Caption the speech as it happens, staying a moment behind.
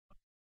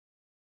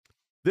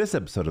This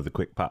episode of the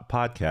Quick Pop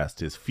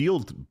Podcast is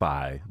fueled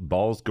by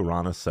Ball's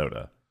Guarana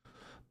Soda.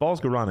 Ball's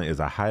Guarana is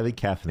a highly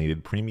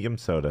caffeinated premium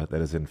soda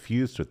that is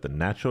infused with the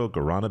natural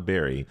guarana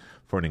berry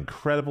for an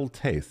incredible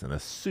taste and a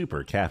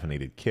super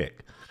caffeinated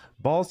kick.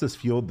 Balls has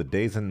fueled the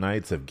days and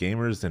nights of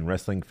gamers and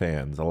wrestling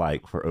fans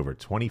alike for over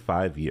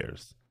 25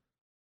 years.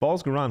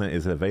 Ball's Guarana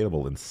is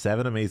available in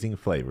 7 amazing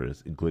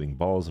flavors, including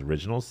Ball's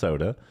Original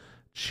Soda,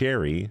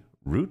 Cherry,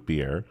 Root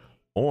Beer,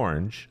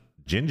 Orange,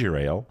 Ginger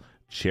Ale,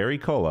 Cherry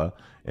Cola,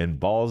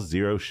 and Ball's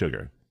Zero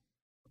Sugar.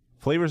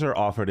 Flavors are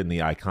offered in the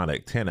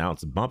iconic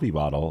 10-ounce bumpy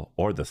bottle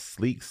or the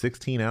sleek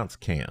 16-ounce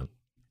can.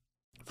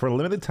 For a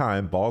limited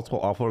time, Balls will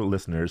offer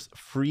listeners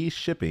free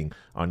shipping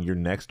on your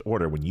next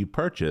order when you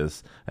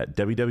purchase at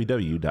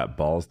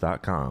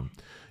www.balls.com.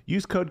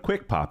 Use code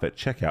QUICKPOP at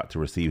checkout to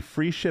receive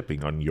free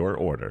shipping on your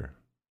order.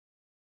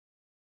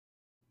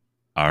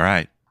 All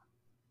right.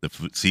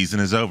 The season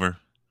is over.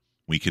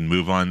 We can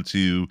move on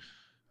to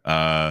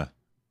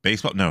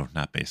baseball. No,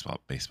 not baseball.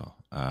 Baseball.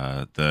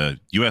 The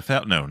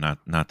UFL. No,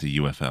 not the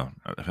UFL.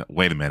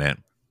 Wait a minute.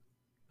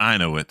 I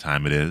know what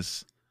time it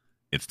is.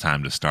 It's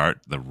time to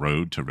start the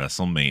road to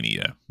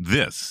WrestleMania.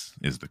 This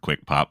is the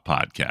Quick Pop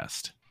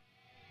Podcast.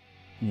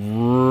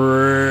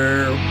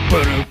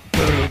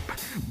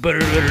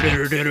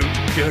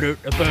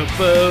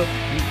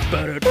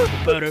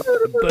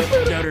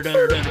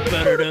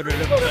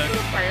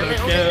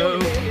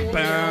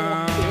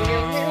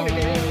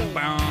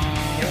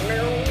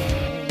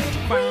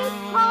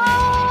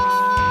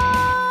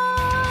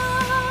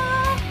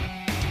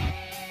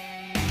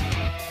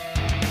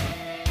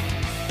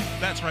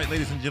 That's right,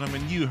 ladies and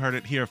gentlemen, you heard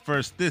it here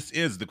first. This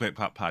is the Quick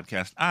Pop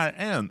Podcast. I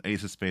am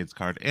Ace of Spades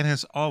Card, and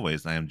as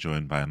always, I am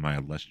joined by my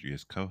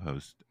illustrious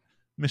co-host,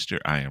 Mr.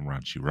 I Am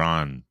Raunchy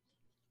Ron.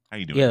 How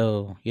you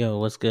doing? Yo,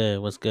 what's good?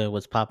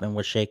 What's popping?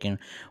 What's shaking?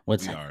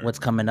 What's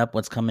coming up?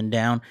 What's coming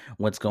down?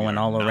 What's going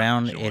all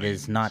around? It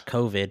is not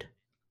COVID.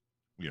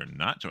 We are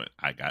not joined.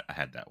 I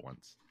had that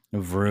once.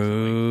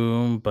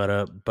 Vroom,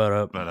 but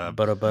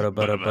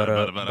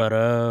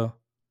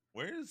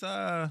Where's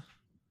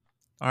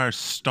our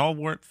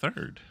stalwart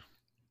third?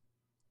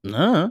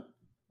 I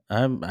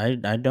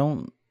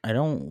don't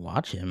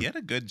watch him. He had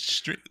a good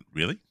streak.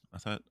 Really? I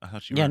thought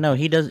you. Yeah, were, no,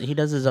 he does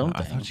his own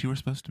thing. I thought you were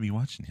supposed to be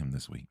watching him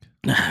this week.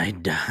 I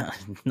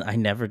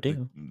never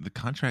do. The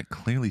contract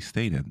clearly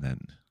stated that.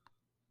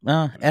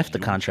 F the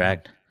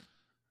contract.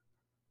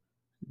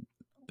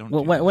 Don't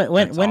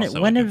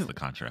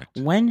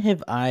When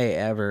have I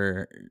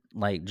ever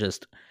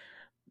just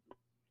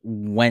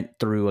went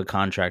through a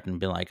contract and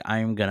been like,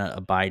 I'm gonna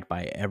abide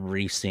by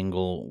every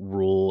single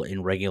rule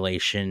and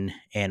regulation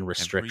and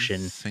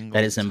restriction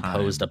that is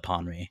imposed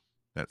upon me?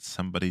 That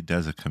somebody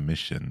does a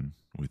commission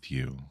with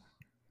you,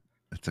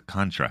 it's a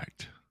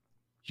contract.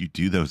 You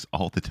do those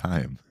all the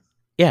time.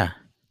 Yeah.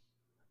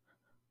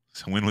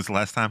 So when was the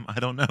last time? I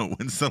don't know.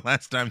 When's the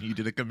last time you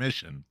did a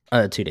commission?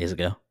 2 days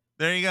ago.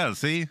 There you go.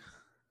 See?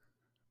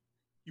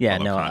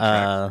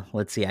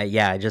 Let's see.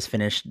 I just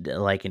finished an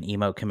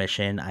emote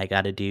commission. I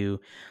got to do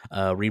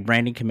a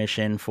rebranding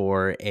commission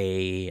for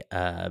a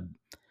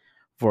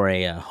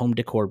home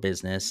decor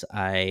business.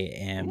 I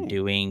am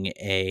doing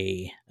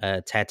a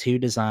tattoo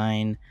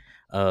design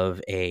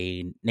of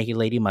a naked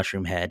lady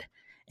mushroom head,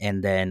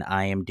 and then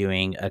I am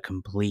doing a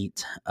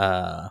complete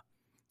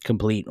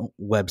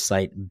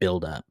website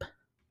build up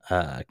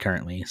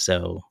currently.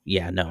 So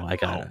yeah, no, I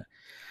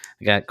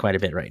got quite a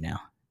bit right now.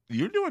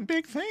 You're doing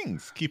big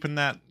things, keeping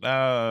that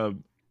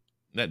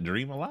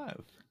dream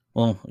alive.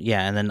 Well,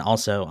 yeah, and then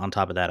also on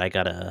top of that, I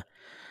got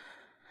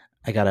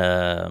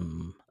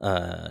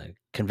a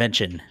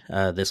convention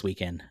this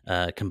weekend,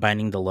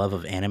 combining the love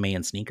of anime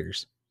and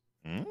sneakers.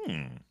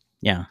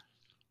 Yeah.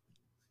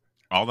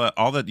 All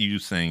that you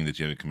saying that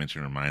you have a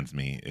convention reminds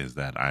me is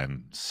that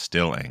I'm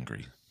still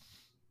angry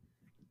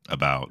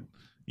about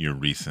your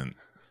recent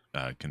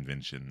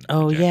convention.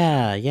 Oh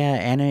rejection. yeah,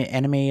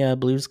 Anime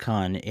Blues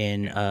Con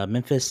in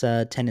Memphis,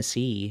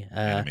 Tennessee.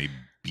 Anime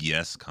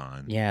BS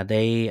Con. Yeah,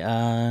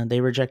 they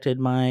rejected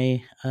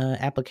my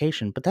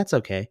application, but that's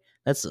okay.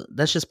 That's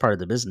just part of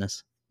the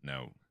business.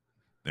 No,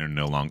 they're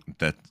no longer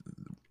that.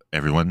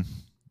 Everyone,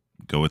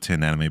 go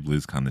attend Anime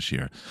Blues Con this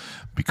year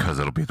because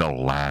it'll be the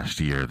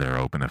last year they're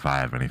open. If I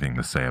have anything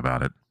to say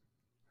about it.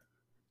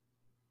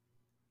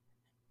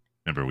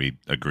 Remember, we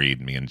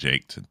agreed, me and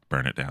Jake, to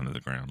burn it down to the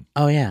ground.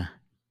 Oh yeah.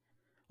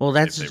 Well,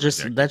 that's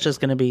just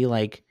going to be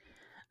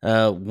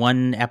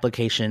one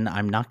application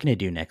I'm not going to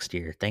do next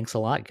year. Thanks a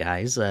lot,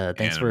 guys.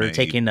 Thanks for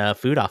taking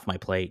food off my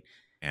plate.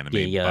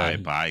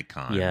 Anime Bye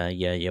Con.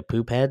 Yeah,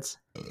 poop heads.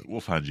 We'll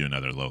find you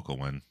another local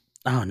one.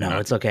 Oh no,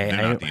 it's okay.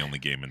 They're not the only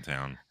game in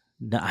town.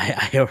 No,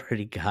 I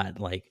already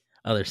got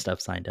other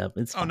stuff signed up.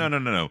 It's fine. Oh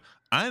no.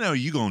 I know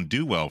you gonna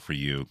do well for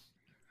you,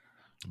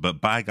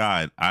 but by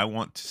God, I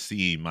want to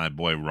see my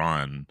boy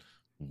Ron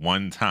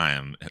one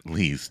time at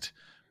least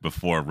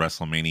before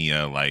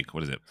WrestleMania,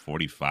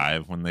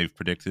 45 when they've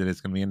predicted it's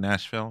going to be in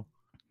Nashville.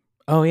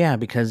 Oh, yeah,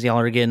 because y'all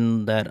are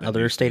getting that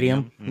other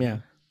stadium. Mm-hmm. Yeah.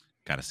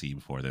 Got to see you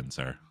before then,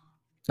 sir.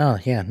 Oh,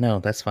 yeah, no,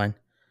 that's fine.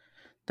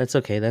 That's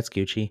okay. That's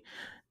Gucci.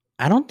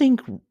 I don't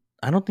think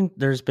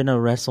there's been a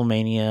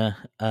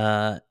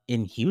WrestleMania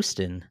in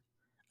Houston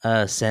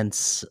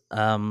since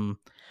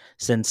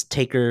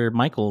Taker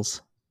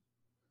Michaels.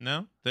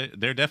 No,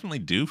 they're definitely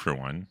due for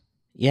one.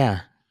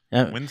 Yeah.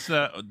 When's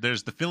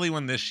there's the Philly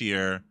one this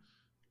year.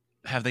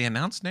 Have they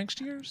announced next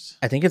year's?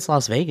 I think it's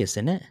Las Vegas,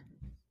 isn't it?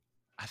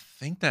 I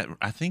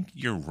think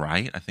you're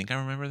right. I think I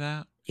remember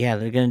that. Yeah,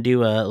 they're gonna do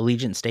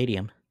Allegiant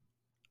Stadium,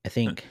 I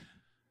think.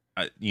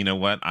 You know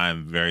what?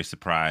 I'm very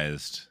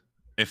surprised.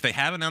 If they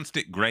have announced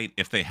it, great.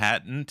 If they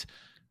hadn't,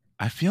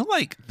 I feel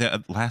like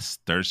the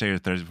last Thursday or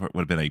Thursday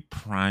would have been a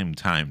prime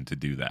time to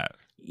do that.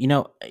 You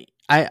know,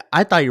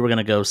 I thought you were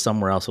gonna go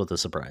somewhere else with a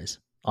surprise.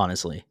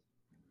 Honestly,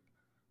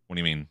 What do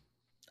you mean?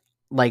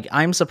 like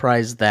I'm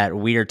surprised that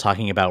we are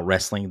talking about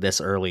wrestling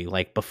this early,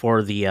 like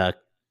before the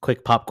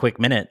quick pop, quick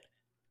minute.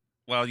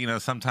 Well,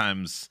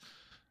 sometimes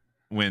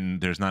when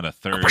there's not a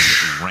third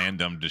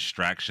random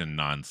distraction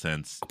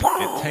nonsense,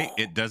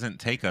 it doesn't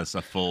take us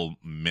a full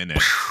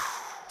minute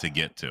to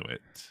get to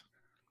it.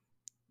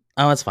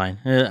 Oh, that's fine.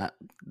 There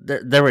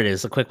it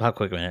is. A quick pop,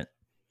 quick minute.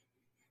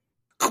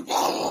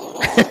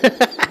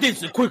 This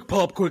is a quick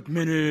pop, quick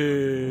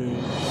minute.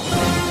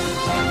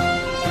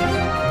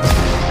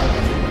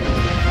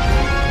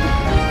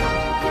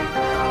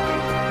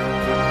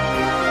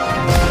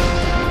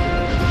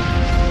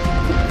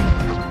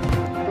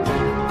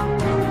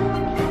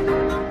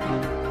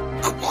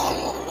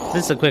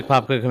 This is a quick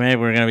pop, quick minute.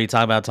 We're going to be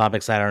talking about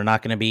topics that are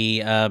not going to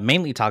be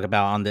mainly talked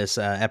about on this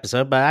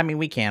episode, but I mean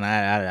we can.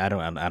 I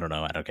don't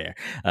know. I don't care.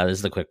 This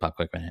is the quick pop,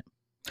 quick minute.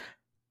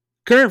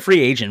 Current free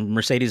agent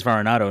Mercedes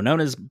Varnado, known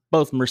as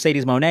both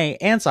Mercedes Moné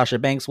and Sasha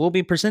Banks, will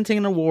be presenting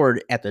an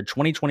award at the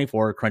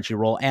 2024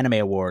 Crunchyroll Anime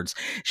Awards.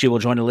 She will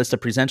join a list of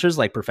presenters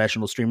like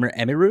professional streamer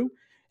Emiru,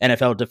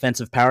 NFL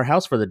defensive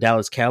powerhouse for the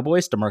Dallas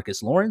Cowboys,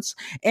 DeMarcus Lawrence,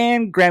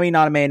 and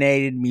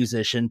Grammy-nominated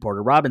musician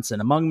Porter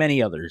Robinson, among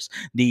many others.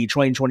 The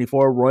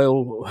 2024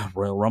 Royal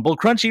Rumble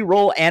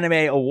Crunchyroll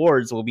Anime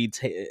Awards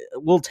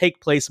will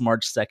take place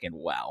March 2nd.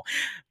 Wow.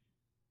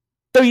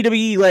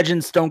 WWE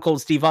legend Stone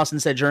Cold Steve Austin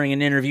said during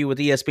an interview with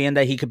ESPN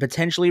that he could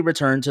potentially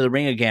return to the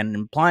ring again,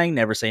 implying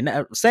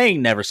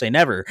saying never say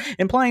never,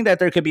 implying that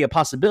there could be a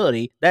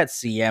possibility that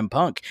CM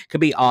Punk could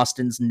be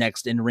Austin's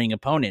next in-ring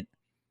opponent.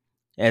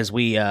 As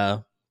we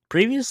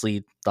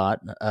previously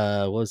thought,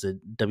 what was it,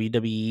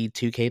 WWE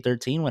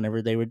 2K13,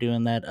 whenever they were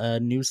doing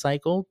that news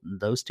cycle,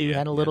 those two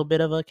had a little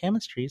bit of a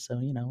chemistry, so,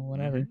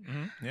 whatever.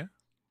 Yeah.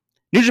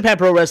 New Japan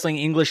Pro Wrestling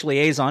English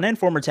liaison and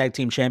former tag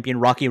team champion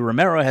Rocky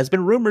Romero has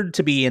been rumored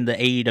to be in the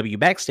AEW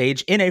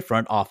backstage in a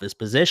front office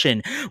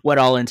position. What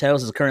all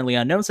entails is currently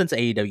unknown since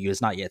AEW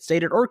has not yet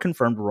stated or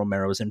confirmed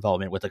Romero's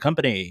involvement with the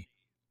company.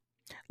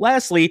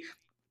 Lastly,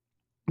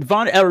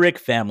 Von Erich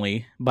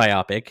family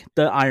biopic,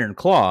 The Iron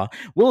Claw,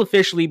 will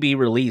officially be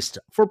released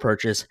for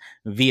purchase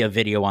via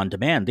video on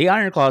demand. The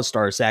Iron Claw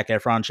stars Zac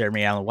Efron,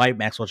 Jeremy Allen White,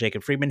 Maxwell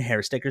Jacob Friedman,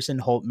 Harris Dickerson,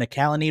 Holt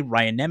McCallany,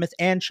 Ryan Nemeth,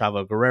 and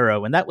Chavo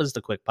Guerrero. And that was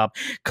the quick pop,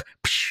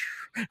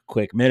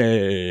 quick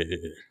minute.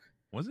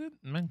 Was it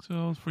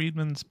Maxwell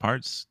Friedman's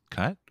parts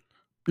cut?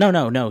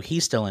 No,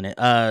 he's still in it.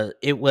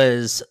 It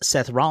was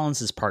Seth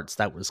Rollins' parts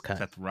that was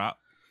cut.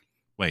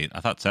 Wait,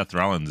 I thought Seth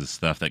Rollins'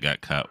 stuff that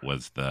got cut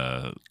was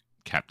the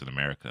Captain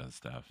America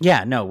stuff.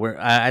 Yeah, no,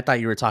 I thought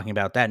you were talking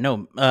about that.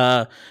 No,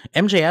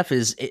 MJF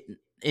is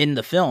in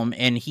the film,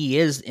 and he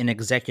is an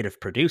executive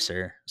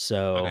producer.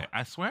 So okay.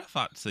 I swear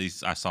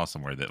I saw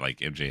somewhere that like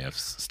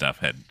MJF's stuff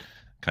had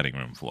cutting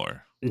room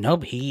floor.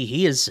 Nope,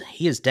 he is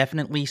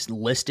definitely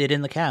listed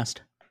in the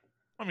cast.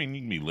 I mean,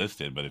 you can be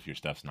listed, but if your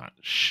stuff's not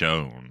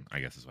shown, I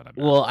guess is what I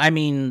meant. Well, I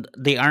mean,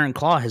 the Iron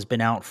Claw has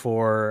been out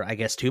for, I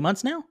guess, 2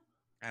 months now.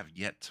 I have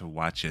yet to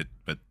watch it,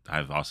 but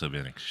I've also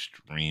been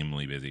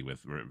extremely busy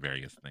with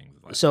various things.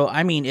 So,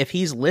 I mean, if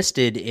he's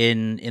listed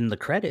in the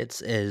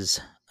credits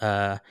as,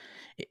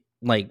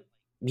 like,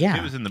 yeah.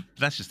 If he was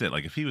that's just it.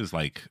 Like, if he was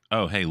like,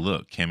 oh, hey,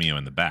 look, cameo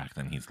in the back,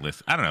 then he's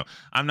listed. I don't know.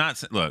 I'm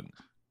not, look,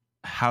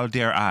 how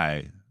dare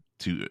I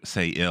to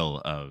say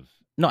ill of.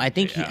 No, I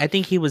think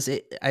he was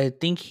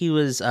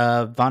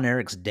Von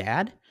Erich's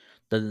dad,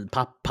 the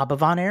Papa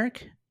Von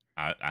Erich.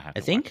 I have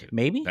to think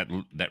maybe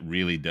that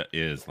really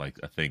is like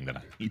a thing that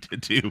I need to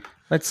do.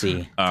 Let's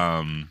see.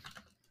 I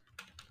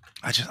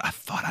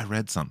thought I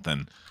read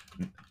something.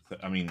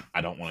 I mean,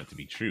 I don't want it to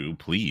be true.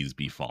 Please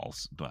be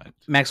false. But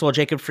Maxwell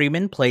Jacob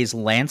Friedman plays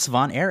Lance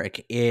Von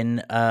Erich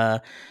in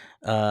The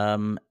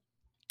Iron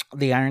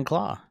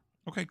Claw.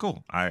 Okay,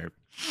 cool. I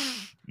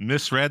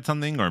misread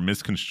something or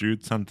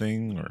misconstrued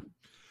something or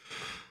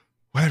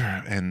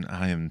whatever, and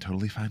I am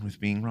totally fine with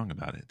being wrong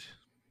about it.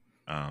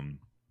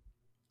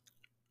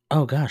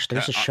 Oh gosh,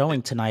 there's a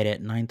showing tonight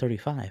at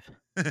 9:35.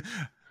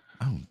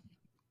 Oh,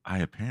 I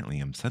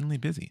apparently am suddenly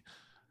busy.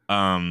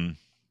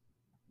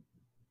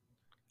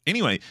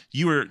 Anyway,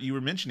 you were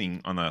mentioning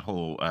on a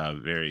whole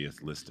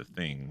various list of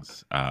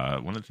things.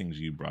 One of the things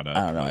you brought up.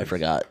 I don't know. I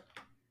forgot.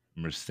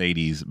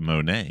 Mercedes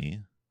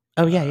Moné.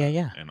 Oh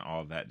yeah. And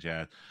all that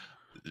jazz.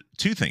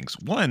 two things.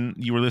 One,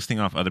 you were listing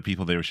off other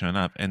people they were showing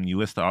up, and you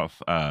list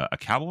off a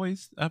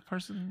Cowboys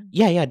person.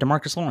 Yeah,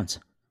 DeMarcus Lawrence.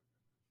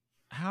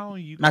 How are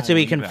you Not to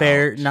be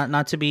compared?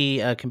 not to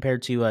be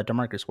compared to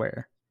DeMarcus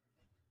Ware.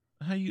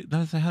 How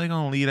they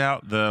gonna lead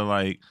out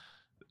the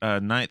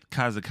ninth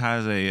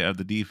Kazakaze of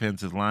the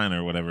defensive line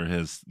or whatever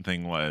his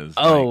thing was?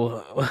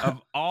 Oh,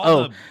 of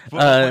all the football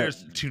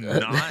players to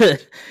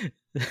not.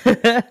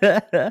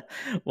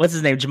 What's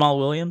his name? Jamal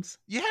Williams?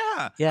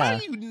 Yeah. Yeah. How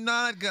do you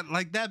not got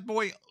that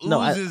boy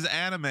No, oozes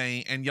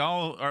anime and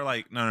y'all are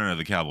like, no,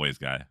 the Cowboys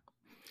guy.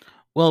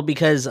 Well,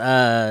 because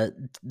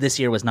this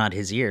year was not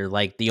his year.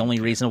 Like the only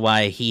reason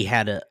why he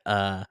had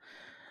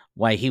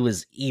why he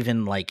was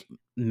even like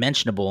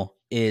mentionable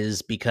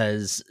is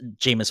because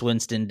Jameis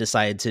Winston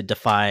decided to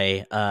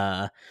defy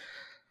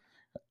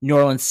New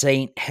Orleans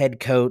Saint head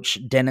coach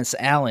Dennis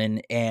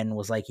Allen and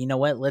was like, you know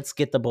what, let's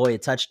get the boy a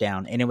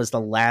touchdown. And it was the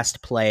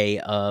last play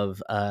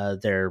of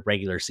their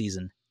regular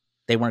season.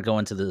 They weren't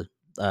going to the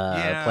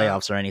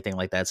playoffs or anything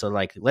like that. So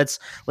like, let's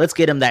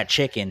get him that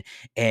chicken.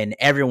 And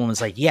everyone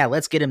was like, yeah,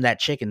 let's get him that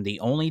chicken.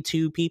 The only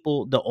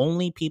people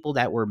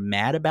that were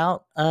mad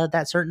about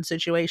that certain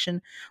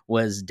situation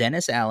was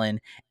Dennis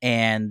Allen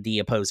and the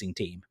opposing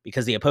team,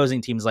 because the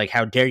opposing team's like,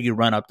 how dare you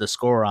run up the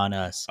score on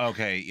us?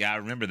 Okay. Yeah. I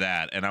remember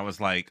that. And I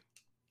was like,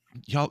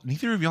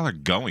 neither of y'all are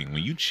going. Will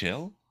you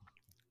chill?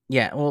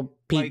 Yeah, well,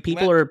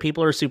 people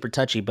are super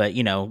touchy, but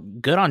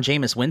good on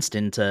Jameis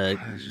Winston to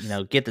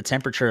get the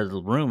temperature of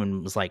the room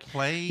and was like,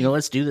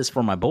 let's do this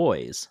for my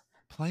boys.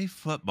 Play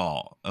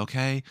football,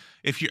 okay?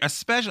 If you're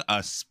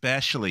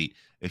especially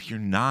if you're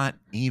not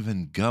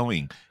even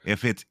going,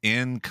 if it's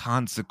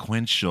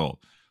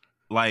inconsequential,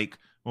 like,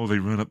 they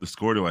run up the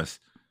score to us.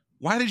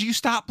 Why did you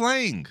stop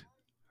playing?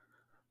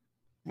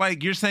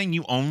 Like, you're saying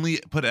you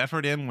only put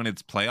effort in when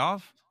it's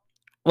playoff?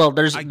 Well,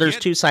 there's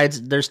two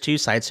sides. There's two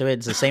sides to it.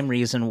 It's the same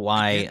reason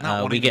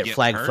why we get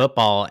flag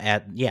football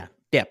there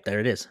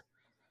it is.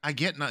 I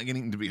get not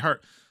getting to be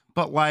hurt,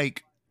 but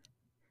like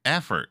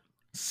effort,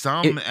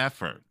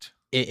 effort.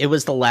 It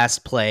was the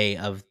last play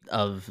of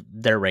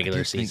their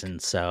regular season,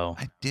 so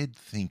I did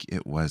think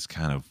it was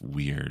kind of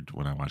weird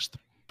when I watched the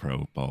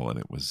Pro Bowl and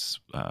it was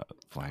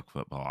flag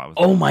football. I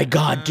was my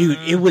god, dude!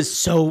 It was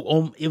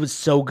so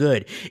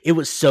good. It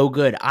was so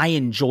good. I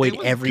enjoyed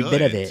every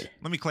bit of it.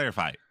 Let me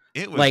clarify.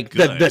 It was like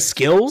good. the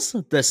skills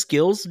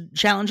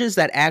challenges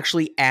that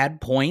actually add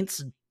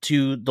points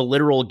to the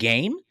literal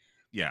game.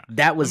 Yeah,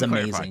 that was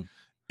amazing. Clarify.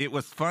 It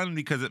was fun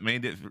because it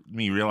made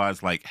me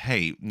realize, like,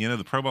 hey,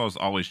 the Pro Bowl is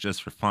always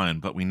just for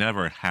fun, but we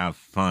never have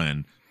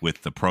fun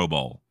with the Pro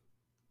Bowl.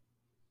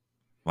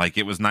 Like,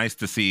 it was nice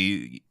to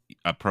see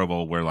a Pro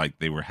Bowl where like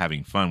they were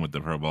having fun with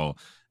the Pro Bowl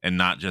and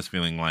not just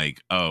feeling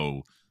like,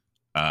 go.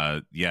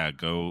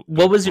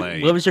 What was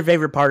your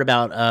favorite part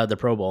about the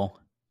Pro Bowl?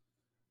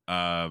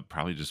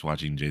 Probably just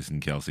watching Jason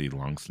Kelce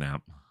long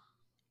snap.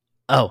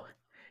 Oh,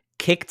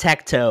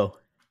 kick-tac-toe.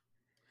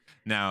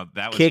 Now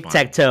that was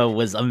kick-tac-toe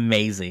was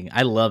amazing.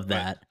 I love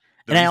that.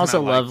 And I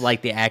also love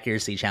like the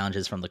accuracy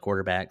challenges from the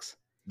quarterbacks.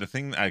 The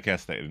thing I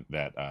guess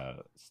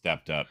that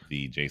stepped up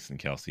the Jason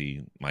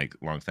Kelce like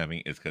long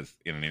snapping is because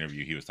in an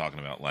interview he was talking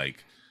about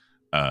like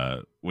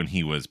when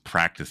he was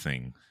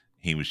practicing,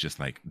 he was just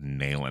like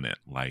nailing it,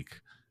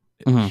 like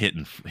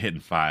hitting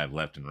five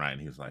left and right,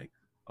 and he was like,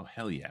 oh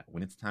hell yeah,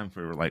 when it's time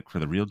for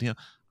the real deal,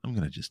 I'm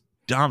gonna just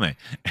dominate.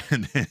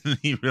 And then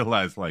he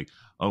realized like,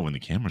 when the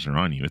cameras are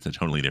on you, it's a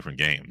totally different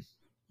game.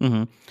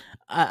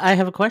 I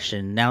have a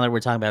question now that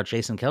we're talking about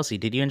Jason Kelce.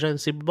 Did you enjoy the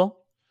Super Bowl?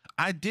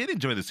 I did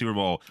enjoy the Super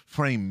Bowl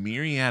for a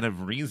myriad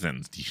of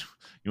reasons.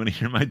 You want to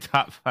hear my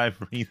top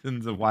 5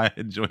 reasons of why I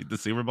enjoyed the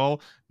Super Bowl?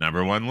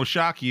 Number 1 will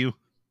shock you.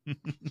 No.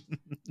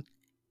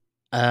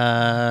 Okay,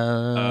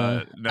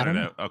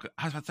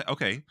 I was about to say,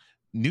 okay,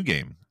 new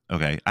game.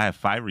 Okay, I have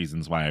 5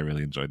 reasons why I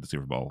really enjoyed the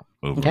Super Bowl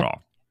overall.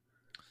 Okay.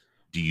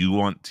 Do you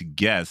want to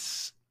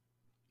guess?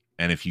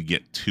 And if you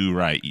get 2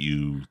 right,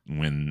 you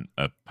win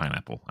a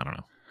pineapple. I don't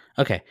know.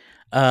 Okay.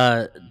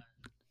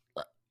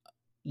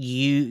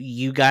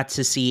 You got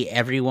to see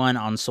everyone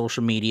on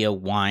social media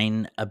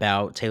whine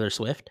about Taylor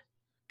Swift?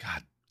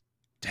 God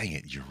dang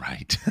it, you're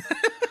right.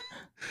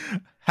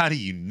 How do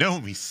you know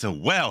me so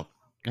well?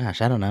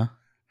 Gosh, I don't know.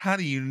 How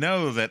do you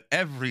know that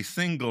every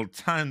single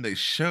time they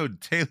showed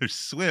Taylor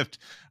Swift,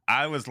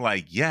 I was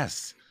like,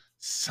 yes,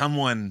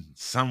 someone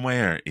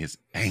somewhere is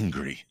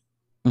angry.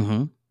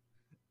 Mm-hmm.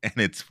 And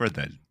it's for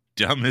the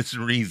dumbest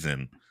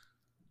reason.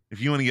 If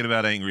you want to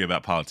get angry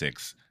about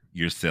politics,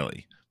 you're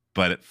silly.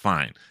 But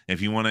fine.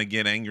 If you want to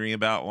get angry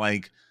about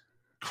like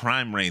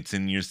crime rates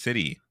in your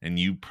city and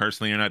you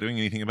personally are not doing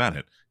anything about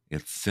it,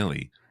 it's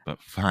silly.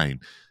 But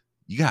fine.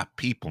 You got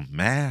people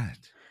mad.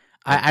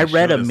 I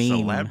read a meme.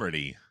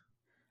 Celebrity.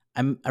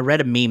 I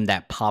read a meme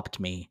that popped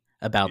me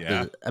about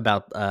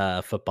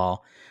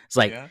football. It's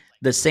like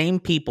the same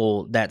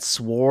people that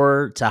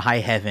swore to high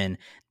heaven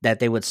that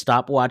they would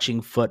stop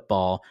watching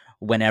football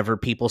whenever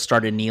people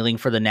started kneeling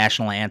for the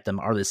national anthem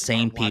are the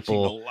same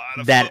people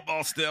that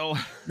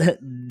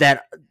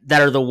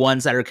are the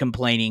ones that are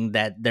complaining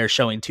that they're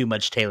showing too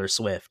much Taylor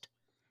Swift.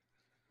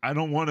 I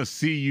don't want to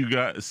see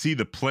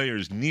the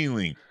players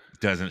kneeling.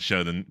 Doesn't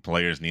show the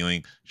players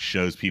kneeling,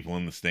 shows people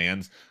in the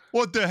stands.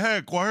 What the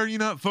heck? Why are you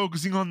not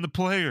focusing on the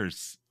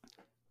players?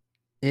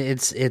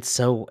 It's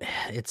so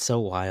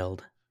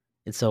wild.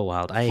 It's so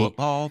wild.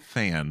 Football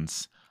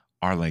fans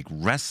are like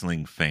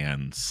wrestling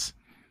fans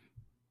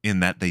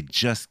in that they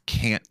just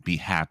can't be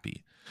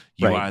happy.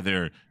 You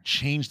either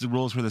change the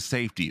rules for the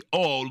safety.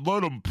 Oh,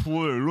 let them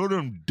play. Let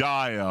them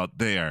die out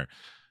there.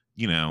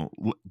 You know,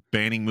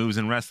 banning moves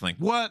in wrestling.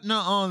 What?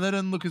 No, that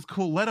doesn't look as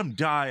cool. Let them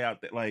die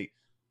out there. Like,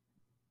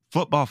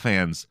 football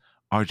fans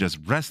are just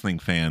wrestling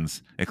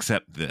fans,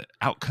 except the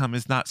outcome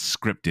is not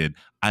scripted.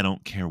 I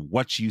don't care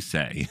what you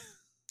say.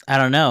 I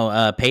don't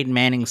know. Peyton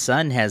Manning's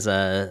son has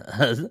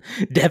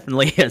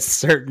definitely a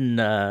certain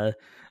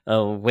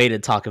way to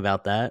talk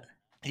about that.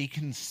 He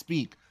can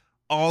speak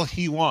all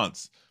he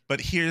wants,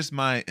 but here's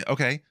my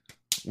okay.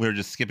 We're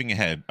just skipping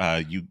ahead.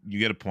 You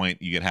get a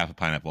point. You get half a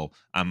pineapple.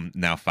 I'm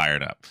now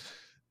fired up.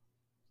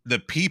 The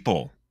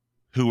people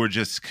who were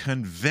just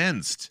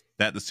convinced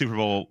that the Super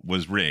Bowl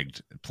was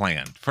rigged,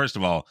 planned. First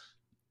of all,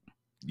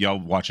 y'all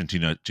watching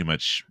too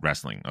much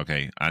wrestling.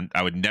 Okay,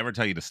 I would never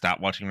tell you to stop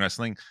watching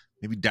wrestling.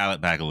 Maybe dial it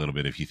back a little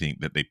bit if you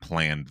think that they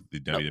planned the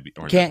WWE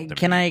or the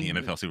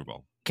NFL Super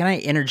Bowl. Can I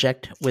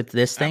interject with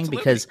this thing?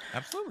 Because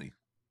absolutely.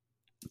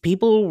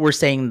 People were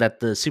saying that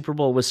the Super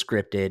Bowl was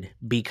scripted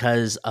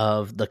because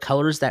of the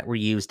colors that were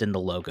used in the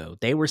logo.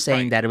 They were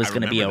saying that it was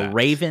going to be a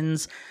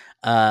Ravens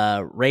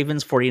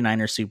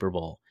 49ers Super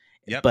Bowl.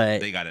 Yep, but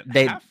they got it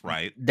half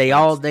right. They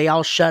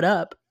all shut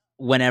up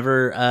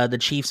whenever the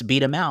Chiefs beat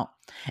them out.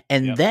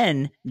 And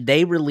then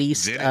they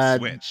released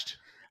switched.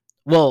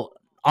 Well,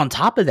 on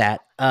top of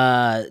that,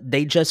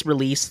 they just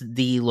released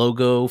the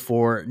logo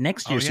for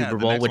next year's Super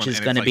Bowl, which is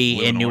going to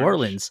be in New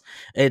Orleans.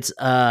 It's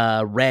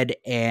red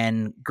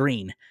and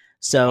green.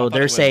 So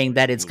they're saying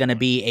that it's going to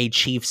be a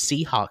Chiefs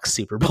Seahawks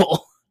Super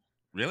Bowl.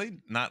 Really?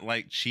 Not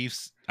like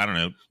Chiefs, I don't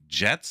know,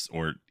 Jets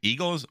or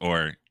Eagles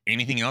or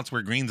anything else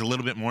where green's a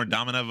little bit more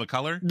dominant of a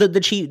color?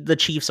 The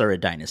Chiefs are a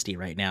dynasty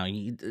right now.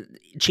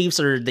 Chiefs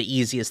are the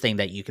easiest thing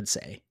that you could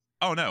say.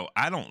 Oh no,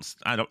 I'm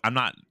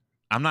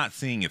not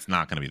saying it's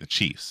not going to be the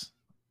Chiefs.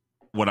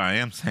 What I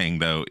am saying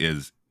though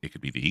is it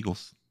could be the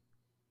Eagles.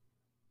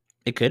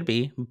 It could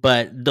be,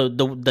 but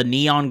the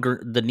neon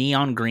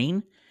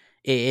green,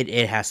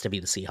 it has to be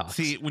the Seahawks.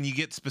 See, when you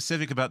get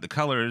specific about the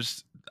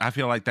colors, I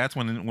feel like that's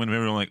when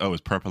everyone's like, oh,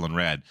 it's purple and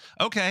red.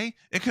 Okay,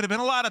 it could have been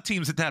a lot of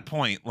teams at that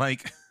point.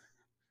 Like,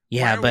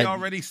 yeah, why are we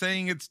already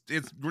saying it's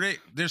red?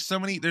 There's so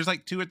many. There's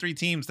like 2 or 3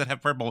 teams that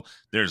have purple.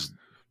 There's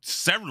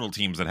several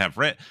teams that have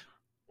red.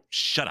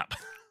 Shut up.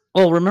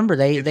 Well, remember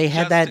they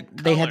had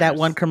that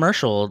one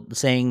commercial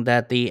saying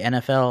that the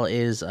NFL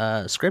is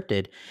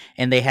scripted,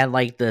 and they had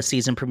like the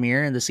season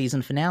premiere and the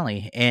season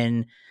finale,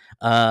 and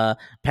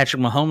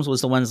Patrick Mahomes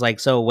was the one's like,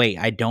 so wait,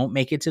 I don't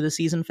make it to the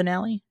season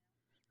finale.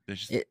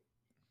 It's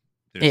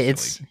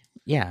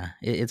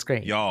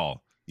great.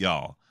 Y'all.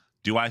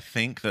 Do I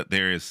think that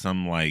there is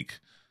some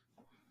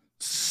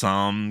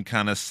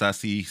kind of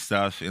sussy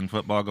stuff in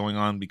football going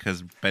on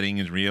because betting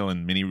is real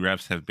and many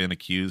refs have been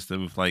accused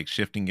of like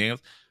shifting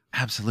games?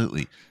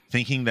 Absolutely.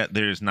 Thinking that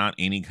there's not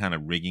any kind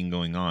of rigging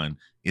going on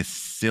is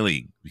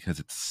silly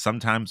because it's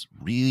sometimes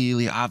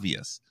really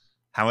obvious.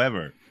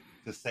 However,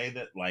 to say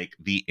that like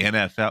the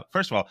NFL,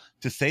 first of all,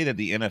 to say that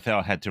the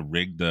NFL had to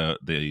rig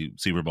the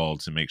Super Bowl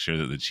to make sure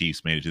that the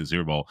Chiefs made it to the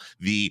Super Bowl,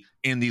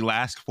 in the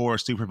last 4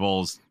 Super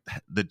Bowls,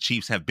 the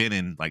Chiefs have been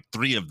in like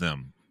 3 of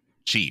them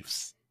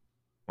Chiefs.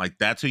 Like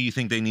that's who you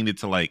think they needed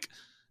to like,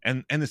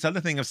 and this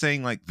other thing of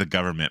saying like the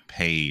government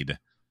paid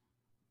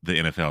the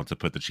NFL to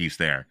put the Chiefs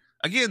there.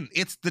 Again,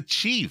 it's the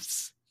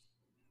Chiefs.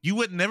 You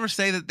would never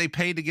say that they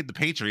paid to get the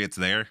Patriots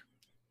there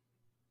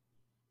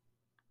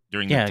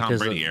during the Tom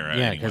Brady era.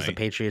 Yeah, because the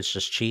Patriots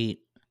just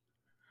cheat.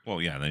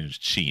 Well, yeah, they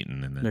just cheat,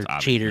 and then they're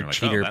cheater,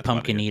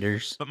 pumpkin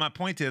eaters. But my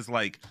point is,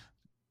 like,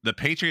 the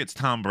Patriots,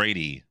 Tom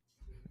Brady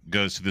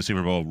goes to the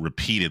Super Bowl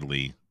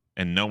repeatedly,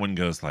 and no one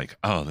goes like,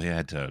 "Oh, they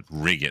had to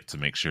rig it to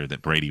make sure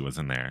that Brady was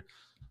in there."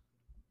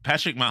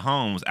 Patrick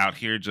Mahomes out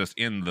here just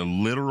in the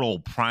literal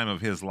prime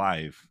of his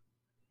life,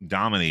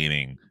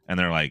 dominating, and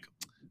they're like,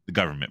 the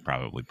government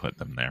probably put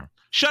them there.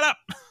 Shut up.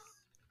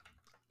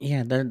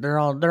 Yeah, they're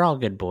all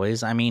good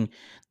boys. I mean,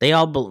 they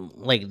all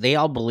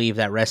believe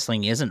that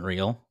wrestling isn't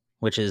real,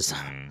 which is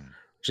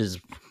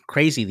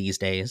crazy these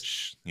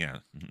days. Yeah.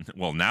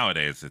 Well,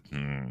 nowadays,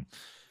 and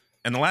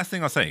the last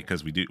thing I'll say,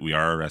 because we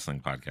are a wrestling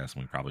podcast,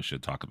 and we probably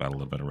should talk about a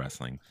little bit of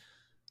wrestling.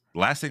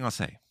 The last thing I'll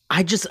say.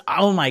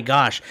 Oh my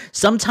gosh.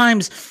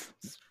 Sometimes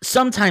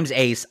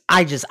Ace,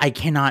 I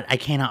cannot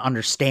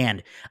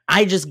understand.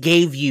 I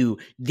gave you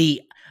the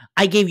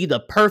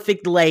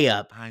perfect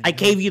layup. I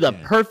gave you the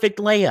perfect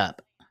layup.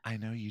 I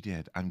know you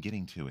did. I'm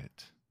getting to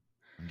it.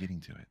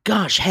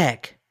 Gosh,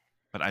 heck.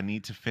 But I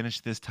need to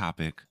finish this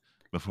topic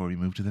before we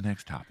move to the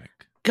next topic.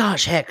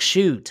 Gosh, heck,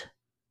 shoot.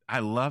 I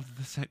loved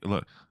the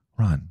look,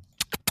 Ron,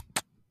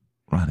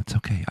 it's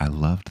okay. I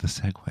loved the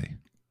segue.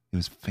 It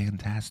was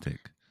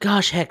fantastic.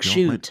 Gosh, heck, Don't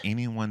shoot. let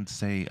anyone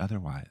say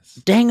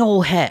otherwise. Dang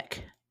ol'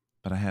 heck.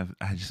 But I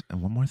just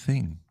one more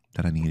thing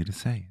that I needed to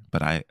say.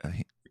 But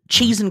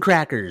Cheese and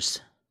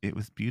crackers. it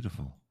was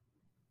beautiful.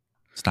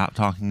 Stop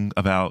talking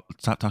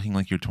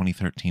like you're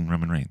 2013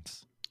 Roman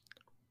Reigns.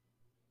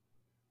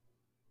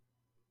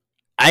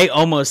 I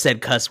almost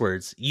said cuss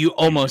words. You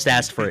almost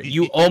asked for it.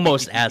 You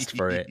almost asked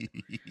for it.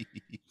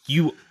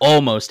 You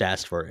almost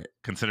asked for it.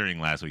 Considering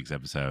last week's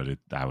episode,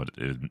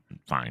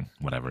 fine,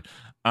 whatever.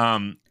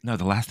 No,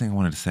 the last thing I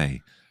wanted to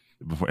say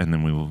before, and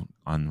then we will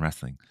on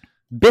wrestling.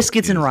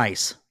 Biscuits and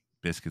rice.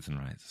 Biscuits and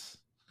rice.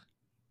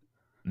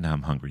 Now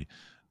I'm hungry.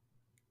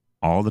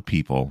 All the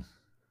people,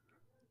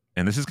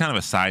 and this is kind of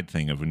a side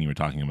thing of when you were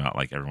talking about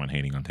like everyone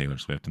hating on Taylor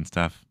Swift and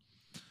stuff,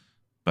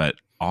 but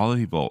all the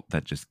people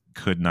that just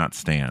could not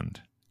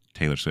stand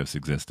Taylor Swift's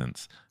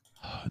existence,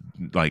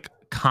 like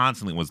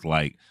constantly was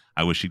like,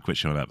 I wish she'd quit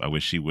showing up. I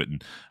wish she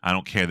wouldn't. I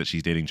don't care that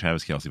she's dating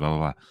Travis Kelce, blah, blah,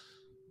 blah.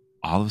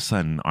 All of a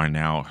sudden are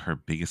now her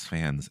biggest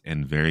fans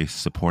and very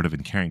supportive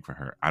and caring for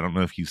her. I don't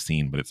know if you've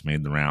seen, but it's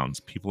made the rounds.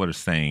 People are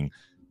saying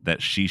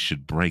that she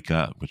should break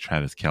up with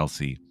Travis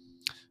Kelce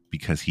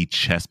because he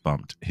chest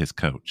bumped his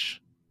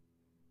coach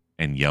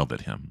and yelled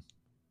at him.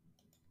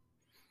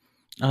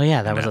 Oh,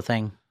 yeah, that was a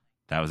thing.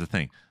 That was a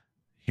thing.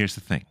 Here's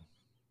the thing.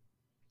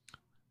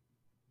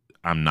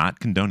 I'm not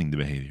condoning the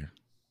behavior.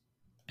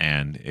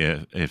 And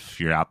if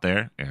you're out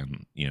there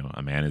and,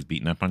 a man is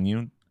beating up on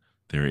you,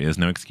 there is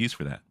no excuse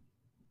for that.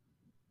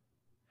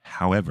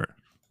 However,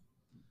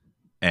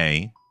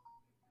 A,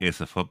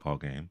 it's a football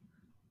game.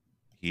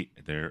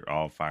 They're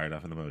all fired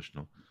up and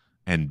emotional.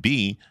 And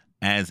B,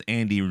 as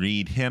Andy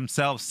Reid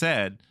himself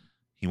said,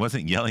 he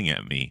wasn't yelling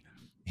at me.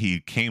 He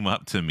came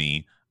up to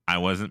me. I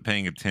wasn't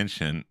paying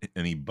attention,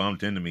 and he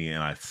bumped into me,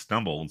 and I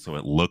stumbled, so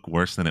it looked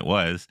worse than it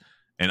was.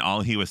 And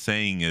all he was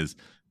saying is,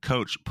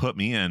 Coach, put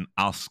me in.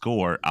 I'll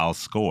score.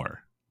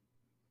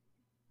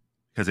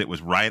 Because it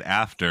was right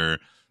after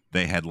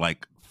they had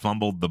like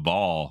fumbled the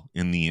ball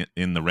in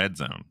the red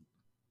zone.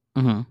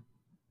 Mm-hmm.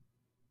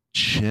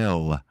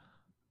 Chill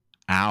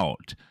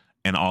out.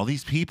 And all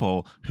these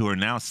people who are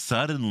now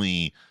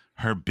suddenly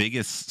her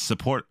biggest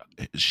support,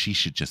 she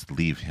should just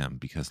leave him,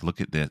 because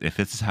look at this. If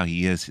this is how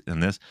he is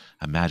in this,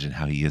 imagine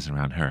how he is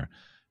around her.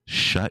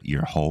 Shut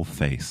your whole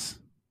face.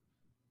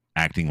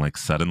 Acting like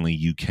suddenly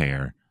you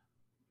care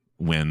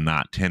when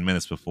not 10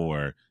 minutes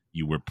before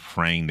you were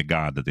praying to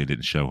God that they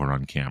didn't show her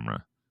on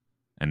camera.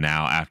 And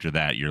now after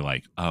that, you're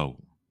like, oh,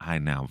 I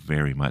now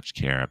very much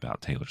care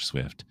about Taylor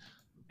Swift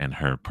and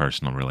her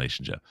personal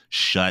relationship.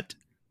 Shut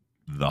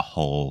the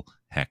whole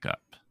heck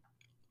up.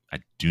 I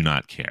do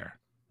not care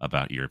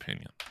about your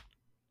opinion.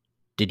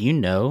 Did you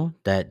know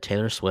that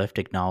Taylor Swift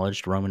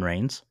acknowledged Roman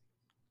Reigns?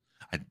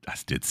 I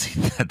did see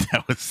that.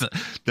 That was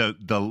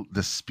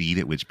the speed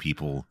at which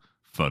people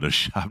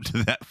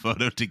photoshopped that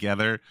photo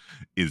together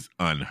is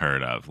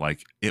unheard of.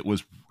 Like, it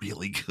was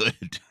really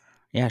good.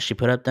 Yeah, she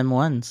put up them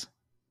ones.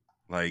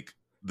 Like,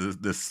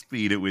 the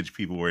speed at which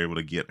people were able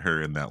to get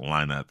her in that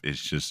lineup is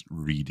just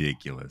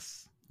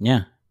ridiculous.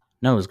 Yeah.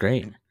 No, it was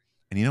great. And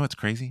you know what's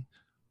crazy?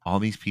 All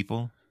these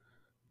people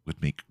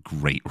would make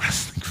great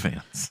wrestling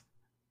fans.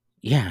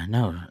 Yeah,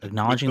 no.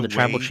 Acknowledging the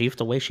tribal chief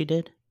the way she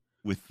did.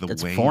 With the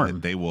way form.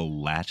 that they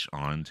will latch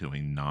on to a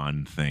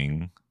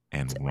non-thing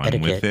and run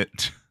etiquette. with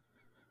it.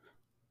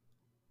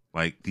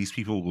 Like, these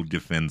people will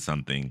defend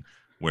something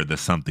where the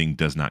something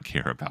does not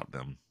care about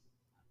them.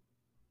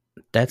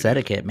 That's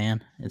etiquette,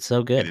 man. It's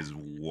so good. It is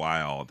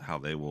wild how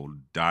they will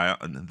die.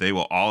 They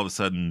will all of a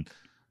sudden,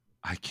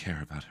 I care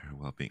about her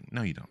well-being.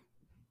 No, you don't.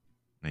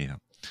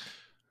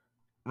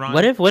 Ron,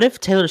 what if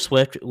Taylor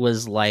Swift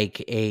was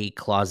like a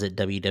closet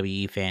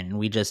WWE fan and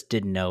we just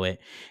didn't know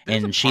it,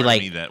 and she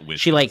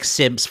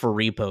simps for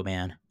Repo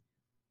Man?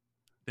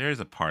 There's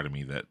a part of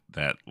me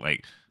that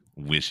like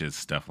wishes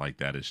stuff like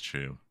that is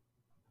true.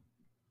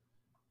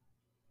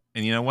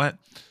 And you know what?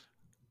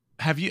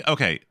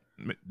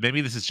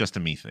 Maybe this is just a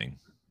me thing.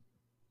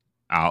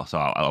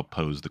 I'll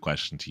pose the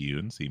question to you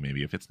and see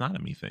maybe if it's not a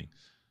me thing.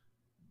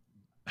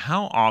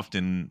 How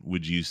often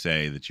would you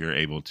say that you're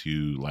able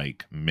to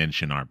like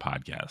mention our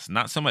podcast?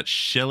 Not so much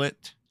shill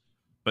it,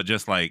 but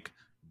just like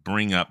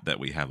bring up that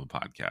we have a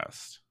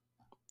podcast.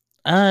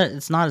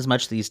 It's not as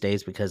much these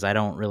days because I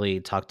don't really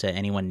talk to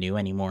anyone new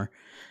anymore.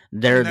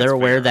 They're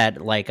aware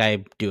that like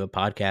I do a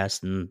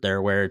podcast, and they're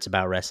aware it's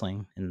about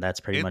wrestling, and that's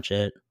pretty much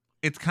it.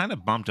 It's kind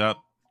of bumped up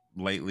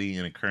lately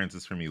in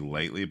occurrences for me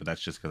lately, but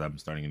that's just because I'm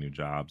starting a new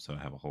job, so I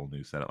have a whole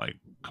new set of like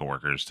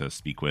coworkers to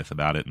speak with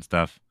about it and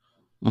stuff.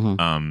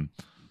 Mm-hmm.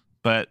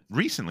 But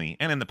recently,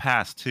 and in the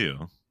past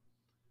too,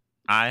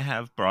 I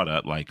have brought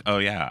up like, oh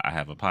yeah, I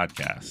have a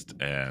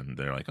podcast, and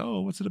they're like,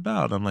 oh, what's it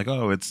about? I'm like,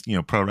 oh, it's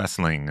pro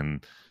wrestling,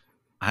 and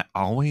I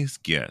always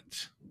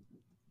get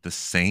the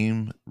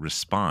same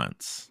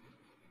response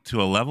to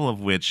a level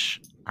of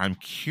which I'm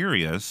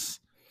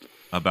curious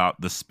about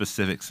the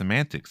specific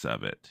semantics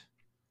of it.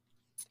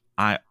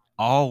 I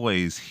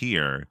always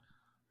hear,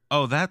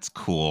 oh, that's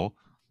cool.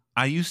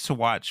 I used to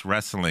watch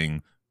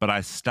wrestling, but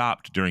I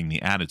stopped during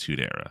the Attitude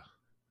Era.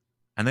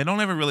 And they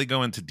don't ever really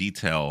go into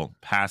detail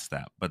past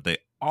that, but they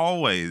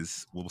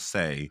always will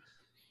say,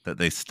 that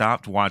they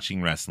stopped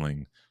watching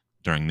wrestling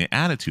during the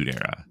Attitude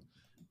Era.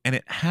 And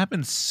it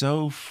happened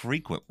so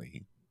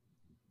frequently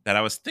that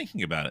I was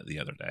thinking about it the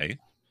other day.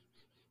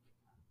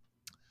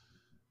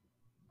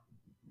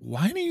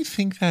 Why do you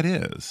think that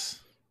is?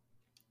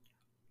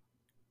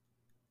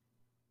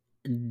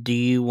 Do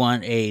you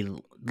want a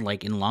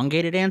like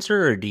elongated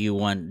answer, or do you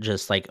want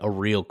just like a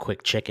real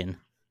quick chicken?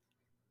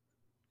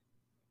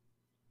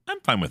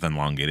 I'm fine with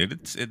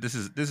elongated. This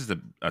is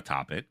a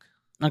topic.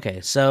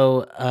 Okay,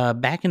 so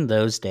back in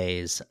those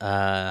days,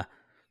 I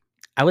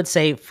would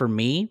say for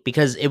me,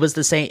 because it was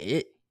the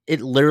same.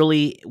 It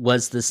literally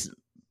was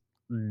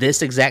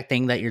this exact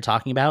thing that you're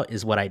talking about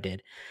is what I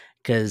did,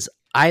 because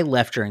I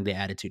left during the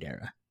Attitude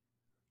Era,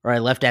 or I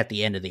left at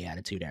the end of the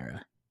Attitude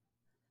Era.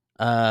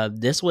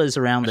 This was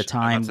around the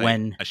time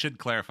when I should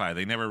clarify.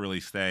 They never really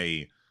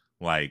say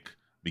like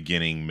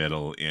beginning,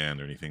 middle,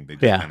 end, or anything. They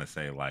just kind of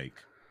say like,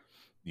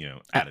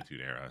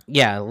 Attitude Era.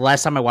 Yeah,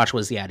 last time I watched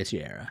was the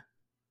Attitude Era.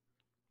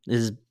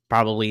 This is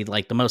probably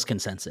like the most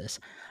consensus.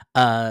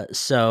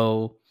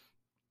 So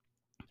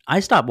I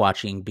stopped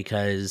watching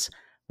because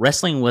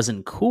wrestling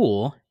wasn't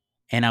cool,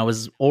 and I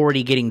was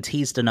already getting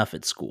teased enough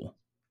at school.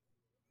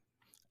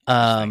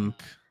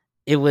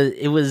 It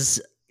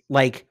was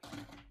like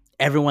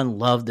everyone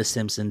loved The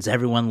Simpsons,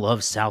 everyone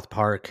loved South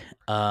Park.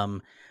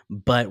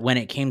 But when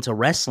it came to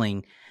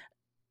wrestling,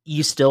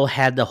 you still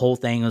had the whole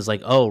thing was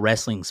like, oh,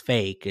 wrestling's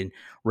fake, and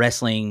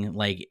wrestling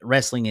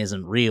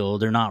isn't real.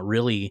 They're not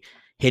really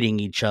hitting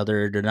each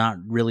other. They're not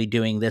really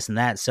doing this and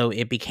that. So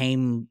it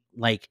became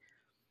it's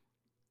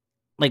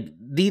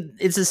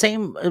the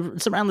same.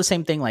 It's around the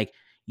same thing. Like,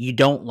 you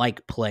don't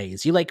like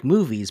plays. You like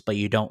movies, but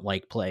you don't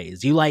like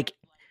plays. You like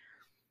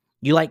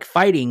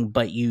fighting,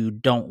 but you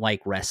don't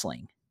like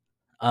wrestling.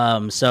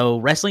 So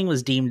wrestling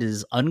was deemed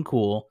as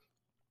uncool.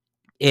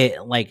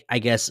 I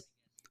guess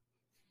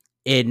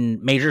in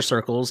major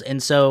circles.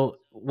 And so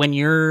when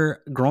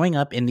you're growing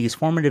up in these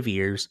formative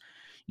years,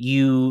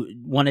 you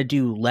want to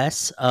do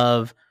less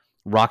of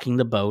rocking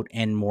the boat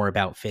and more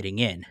about fitting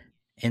in.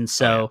 And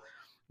so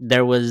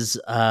there was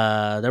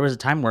a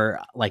time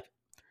where like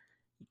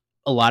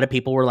a lot of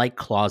people were like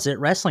closet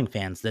wrestling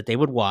fans, that they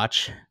would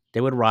watch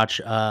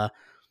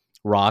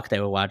Rock, they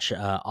would watch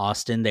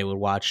Austin, they would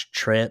watch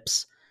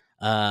Trips,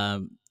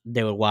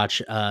 they would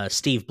watch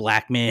Steve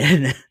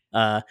Blackman,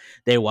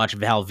 they would watch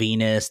Val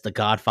Venus, The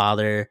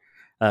Godfather,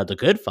 The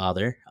Good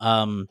Father.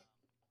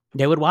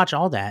 They would watch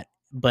all that,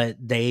 but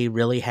they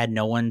really had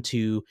no one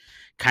to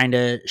kind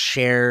of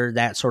share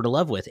that sort of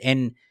love with.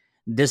 And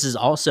this is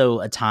also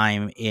a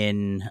time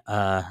in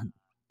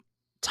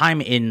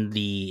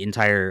the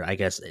entire, I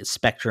guess,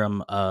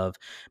 spectrum of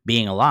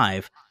being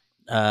alive.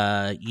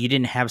 You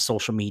didn't have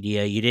social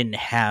media. You didn't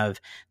have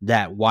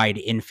that wide,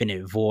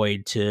 infinite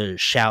void to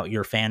shout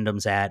your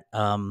fandoms at.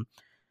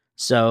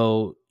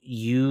 So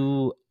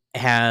you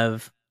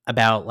have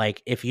about,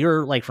 like, if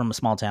you're like from a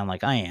small town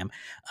like I am,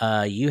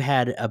 you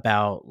had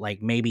about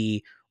like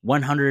maybe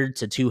 100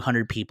 to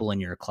 200 people in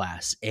your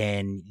class,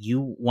 and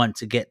you want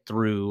to get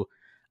through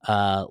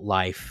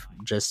life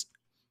just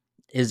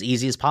as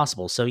easy as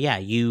possible. So yeah,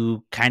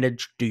 you kind of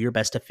do your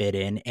best to fit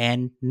in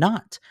and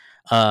not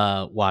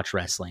watch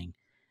wrestling.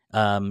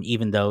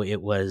 Even though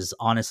it was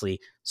honestly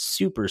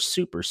super,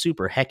 super,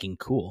 super hecking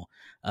cool.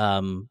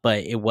 But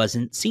it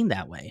wasn't seen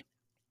that way.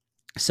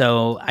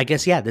 So I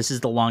guess, yeah, this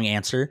is the long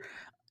answer.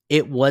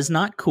 It was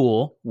not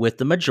cool with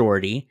the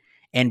majority.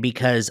 And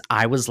because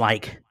I was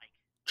like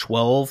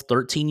 12,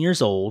 13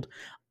 years old,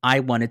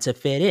 I wanted to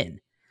fit in.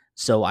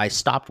 So I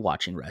stopped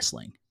watching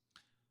wrestling.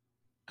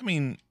 I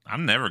mean, I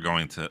never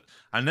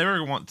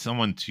want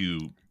someone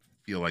to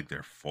feel like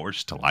they're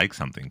forced to like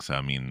something. So,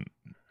 I mean,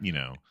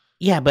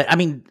 Yeah, but I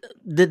mean,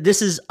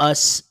 this is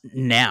us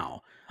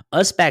now.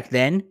 Us back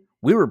then,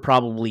 we were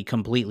probably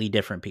completely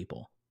different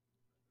people.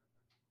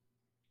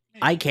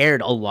 I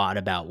cared a lot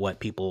about what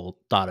people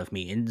thought of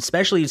me, and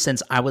especially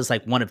since I was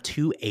like one of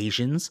two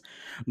Asians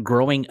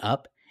growing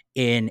up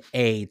in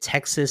a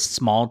Texas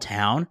small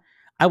town.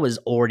 I was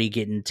already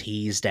getting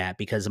teased at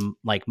because of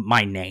like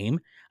my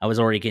name. I was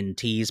already getting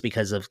teased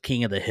because of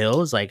King of the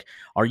Hill. It's like,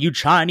 are you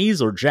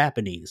Chinese or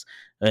Japanese?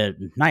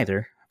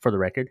 Neither, for the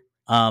record.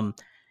 And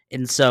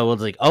so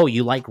it's like, oh,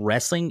 you like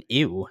wrestling?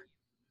 Ew.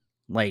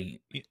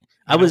 Like,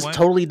 I was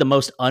totally the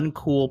most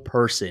uncool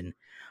person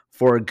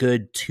for a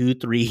good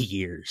 2-3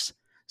 years.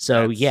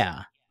 So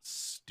yeah,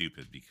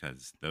 stupid,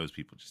 because those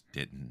people just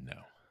didn't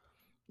know.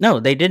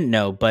 No, they didn't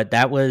know, but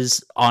that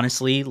was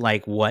honestly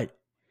like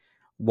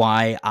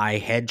why I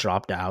had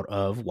dropped out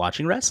of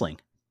watching wrestling.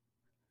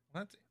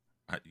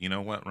 You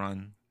know what,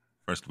 Ron?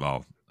 First of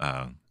all,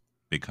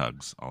 big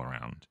hugs all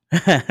around.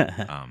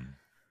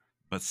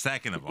 But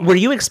second of all, were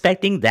you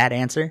expecting that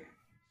answer?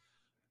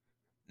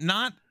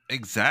 Not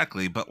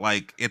exactly, but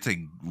like, it's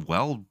a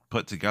well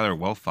put together,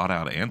 well thought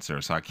out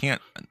answer, so I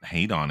can't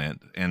hate on it.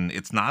 And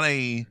it's not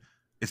a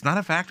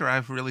factor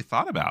I've really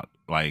thought about.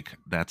 Like,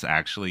 that's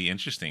actually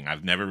interesting.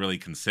 I've never really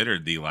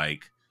considered the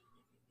like,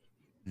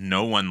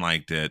 no one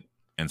liked it,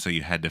 and so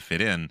you had to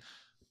fit in.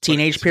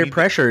 Teenage peer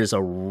pressure is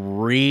a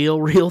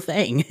real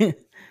thing.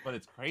 But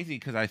it's crazy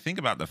because I think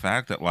about the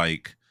fact that,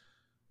 like,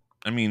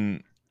 I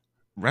mean,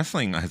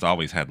 wrestling has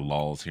always had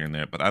lulls here and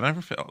there, but I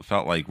never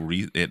felt like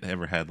it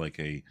ever had like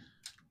a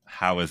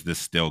how is this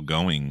still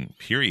going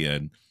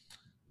period.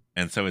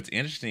 And so it's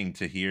interesting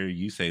to hear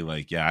you say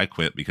like, yeah, I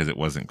quit because it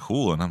wasn't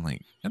cool, and I'm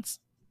like, that's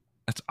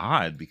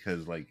odd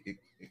because like it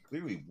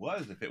clearly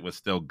was if it was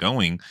still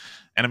going.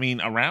 And I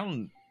mean,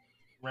 around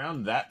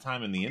that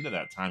time and the end of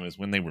that time is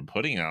when they were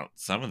putting out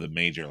some of the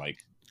major like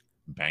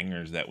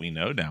bangers that we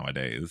know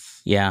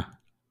nowadays. Yeah.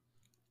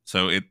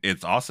 So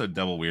it's also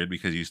double weird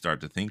because you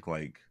start to think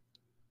like,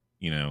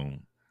 you know,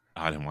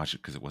 I didn't watch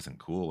it because it wasn't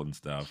cool and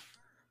stuff.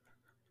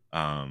 So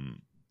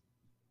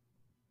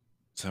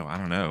I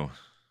don't know.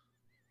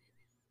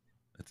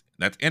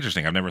 That's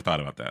interesting. I've never thought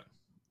about that.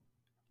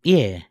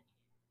 Yeah.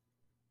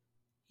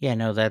 Yeah,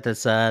 no,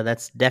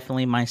 that's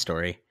definitely my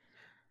story.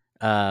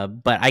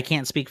 But I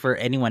can't speak for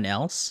anyone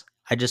else.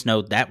 I just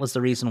know that was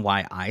the reason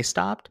why I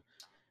stopped.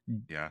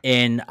 Yeah.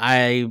 And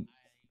I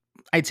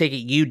take it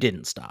you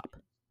didn't stop.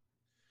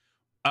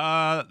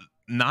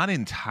 Not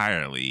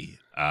entirely.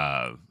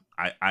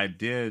 I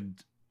did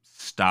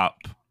stop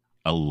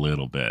a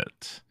little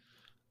bit.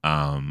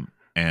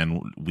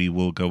 And we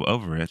will go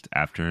over it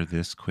after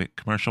this quick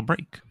commercial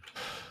break.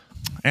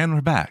 And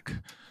we're back.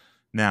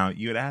 Now,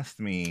 you had asked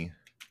me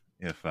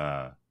if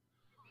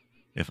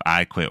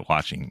I quit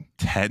watching.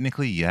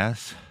 Technically,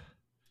 yes,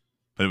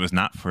 but it was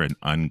not for an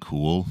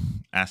uncool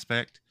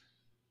aspect.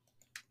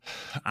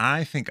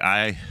 I think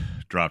I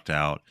dropped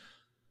out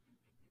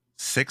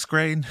 6th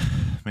grade,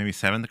 maybe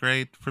 7th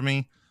grade for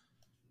me.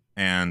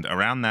 And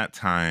around that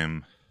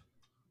time,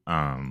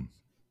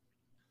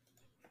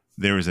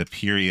 there was a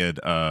period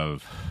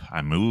of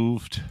I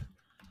moved.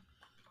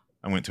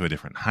 I went to a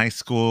different high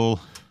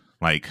school.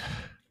 Like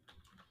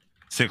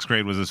 6th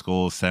grade was a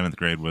school, 7th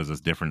grade was a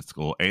different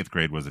school, 8th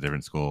grade was a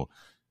different school,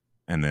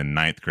 and then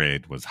 9th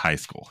grade was high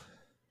school.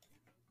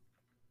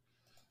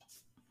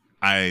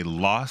 I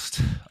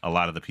lost a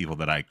lot of the people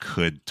that I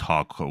could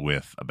talk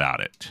with about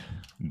it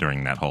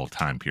during that whole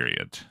time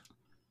period.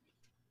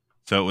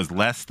 So it was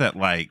less that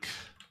like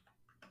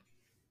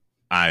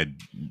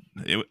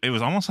it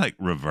was almost like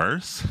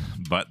reverse,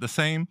 but the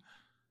same.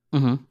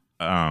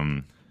 Mm-hmm.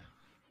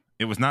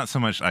 It was not so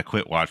much I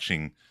quit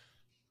watching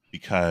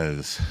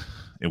because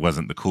it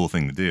wasn't the cool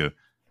thing to do,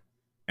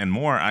 and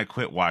more I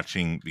quit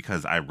watching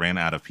because I ran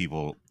out of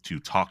people to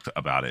talk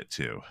about it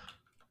to.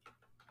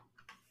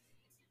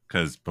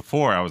 Because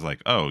before I was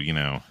like, oh, you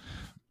know,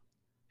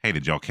 hey,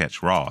 did y'all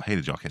catch Raw? Hey,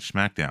 did y'all catch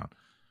SmackDown?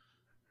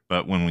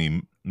 But when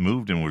we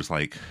moved and was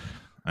like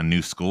a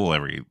new school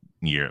every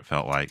year, it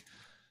felt like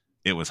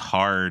it was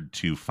hard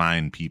to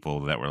find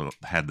people that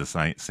had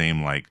the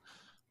same like,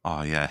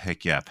 oh yeah,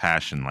 heck yeah,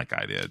 passion like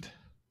I did.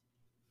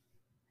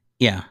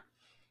 Yeah.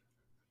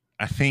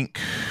 I think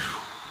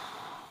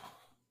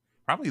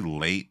probably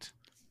late,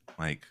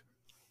 like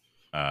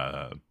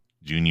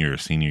junior or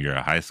senior year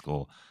of high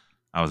school,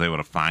 I was able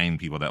to find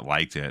people that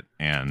liked it.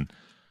 And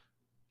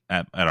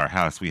at our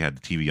house, we had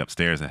the TV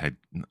upstairs that had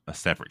a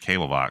separate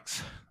cable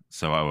box.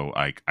 So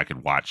I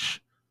could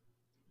watch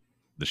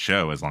the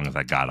show as long as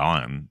I got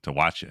on to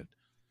watch it.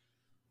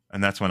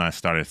 And that's when I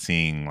started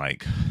seeing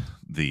like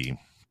the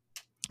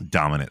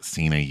dominant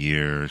Cena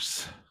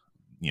years.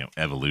 You know,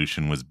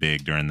 Evolution was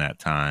big during that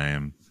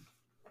time.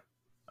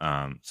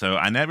 So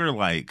I never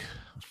like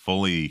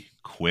fully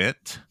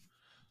quit,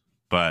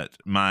 but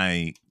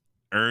my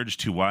urge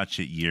to watch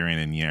it year in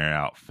and year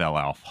out fell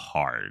off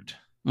hard.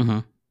 Mm-hmm.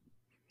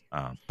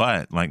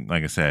 But like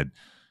I said,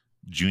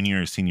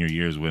 junior, senior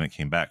years when it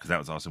came back, because that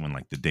was also when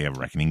like the Day of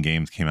Reckoning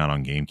games came out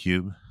on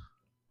GameCube.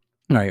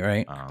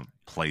 Right.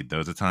 Played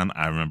those a ton.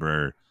 I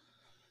remember,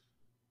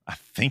 I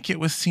think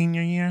it was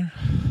senior year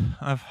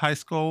of high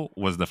school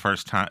was the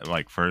first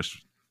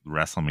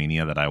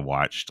WrestleMania that I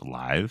watched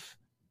live.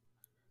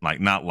 Like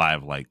not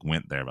live, like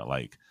went there, but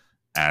like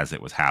as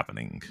it was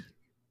happening.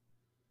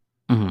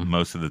 Mm-hmm.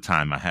 Most of the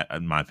time,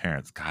 my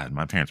parents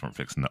weren't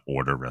fixing to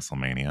order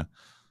WrestleMania.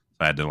 So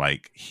I had to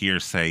like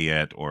hearsay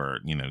it or,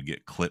 you know,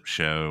 get clip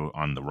show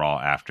on the Raw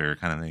after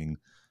kind of thing.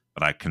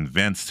 But I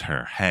convinced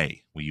her,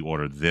 hey, will you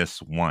order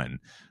this one?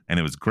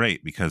 And it was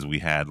great because we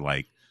had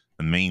like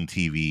the main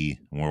TV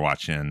and we're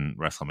watching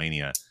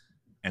WrestleMania.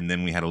 And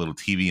then we had a little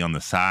TV on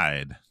the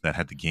side that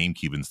had the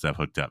GameCube and stuff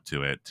hooked up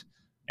to it.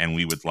 And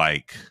we would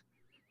like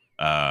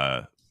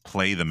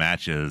play the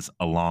matches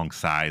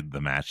alongside the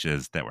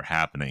matches that were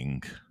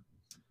happening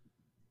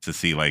to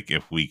see like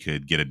if we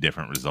could get a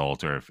different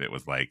result or if it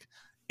was like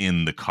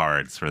in the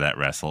cards for that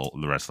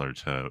the wrestler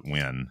to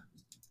win.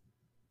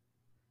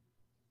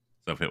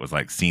 So if it was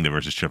like Cena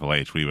versus Triple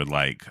H, we would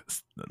like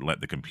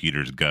let the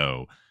computers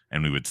go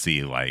and we would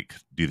see like,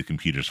 do the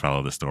computers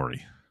follow the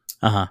story?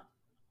 Uh-huh.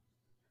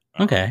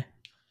 Okay.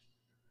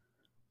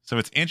 So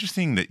it's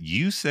interesting that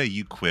you say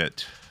you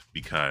quit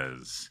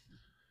because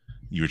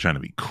you were trying to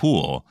be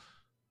cool.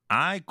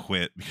 I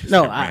quit because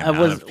No, I I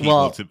was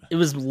to, it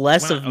was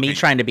less of me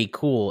trying to be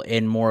cool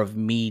and more of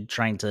me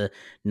trying to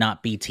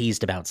not be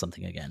teased about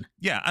something again.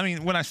 Yeah, I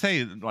mean, when I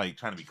say like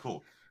trying to be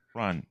cool,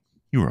 Ron,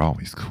 You were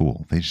always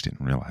cool. They just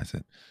didn't realize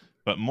it.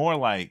 But more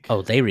like,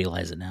 Oh, they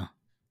realize it now.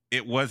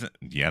 it wasn't.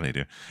 Yeah, they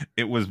do.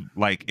 It was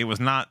like, it was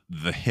not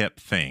the hip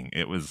thing.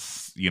 It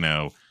was, you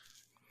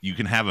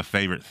can have a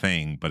favorite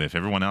thing, but if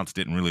everyone else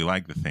didn't really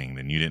like the thing,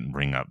 then you didn't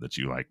bring up that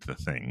you liked the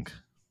thing.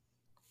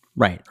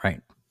 Right.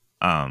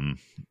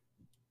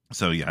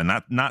 So yeah,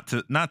 not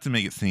to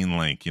make it seem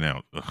like,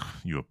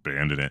 you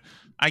abandoned it.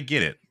 I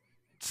get it.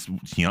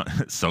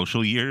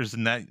 Social years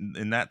in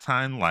that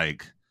time,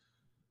 like,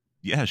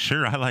 yeah,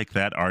 sure, I like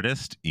that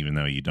artist, even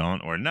though you don't.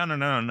 Or no,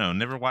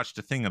 never watched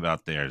a thing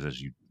about theirs, as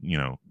you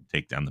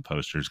take down the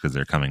posters because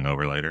they're coming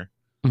over later.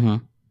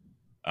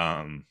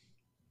 Mm-hmm.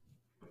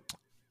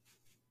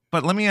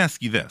 But let me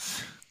ask you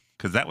this,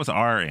 because that was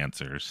our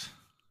answers,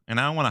 and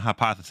I want to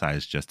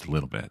hypothesize just a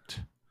little bit.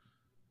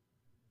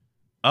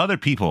 Other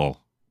people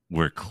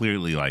were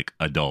clearly like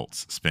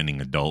adults spending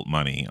adult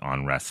money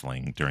on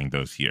wrestling during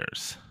those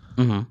years.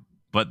 Mm-hmm.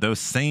 But those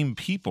same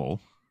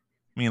people,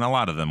 I mean, a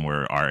lot of them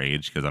were our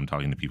age, because I'm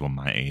talking to people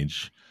my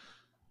age,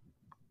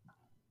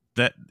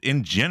 that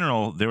in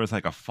general, there was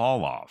like a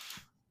fall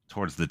off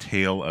towards the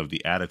tail of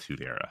the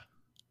Attitude Era.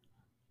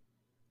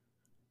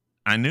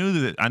 I know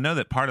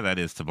that part of that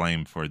is to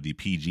blame for the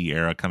PG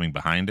era coming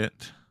behind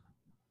it.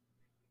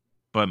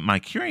 But my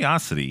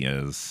curiosity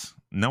is,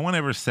 no one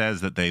ever says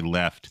that they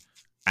left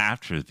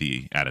after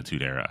the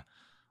Attitude Era.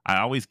 I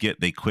always get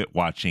they quit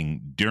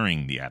watching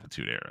during the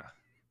Attitude Era.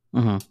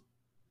 Mm-hmm.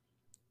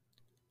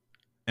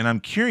 And I'm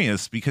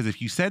curious, because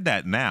if you said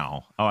that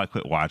now, I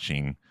quit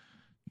watching,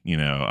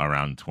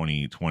 around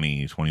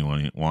 2020,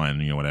 21,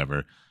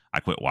 whatever.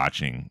 I quit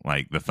watching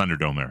like the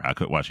Thunderdome era. I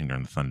quit watching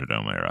during the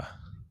Thunderdome era.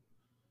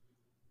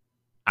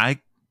 I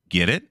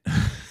get it,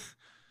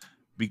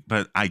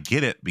 but I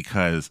get it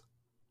because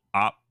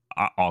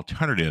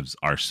alternatives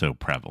are so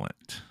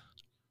prevalent.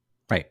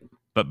 Right.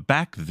 But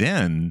back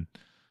then,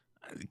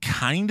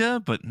 kinda,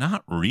 but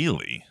not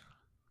really.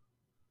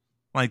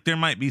 Like, there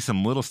might be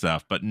some little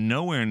stuff, but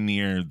nowhere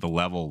near the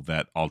level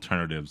that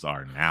alternatives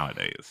are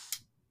nowadays.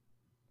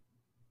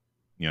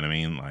 You know what I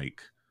mean?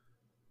 Like,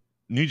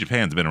 New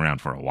Japan's been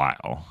around for a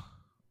while.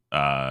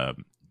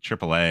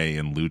 AAA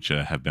and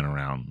Lucha have been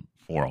around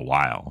for a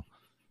while.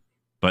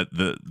 But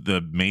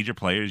the major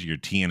players, your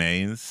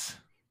TNAs,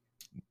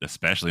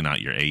 especially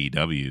not your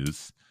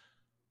AEWs,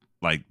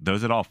 like,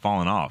 those had all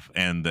fallen off.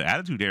 And the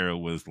Attitude Era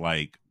was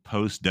like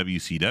post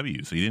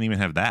WCW, so you didn't even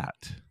have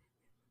that.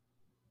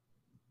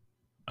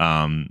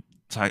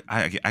 So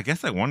I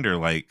guess I wonder,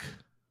 like,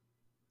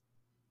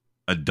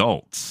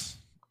 adults,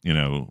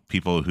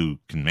 people who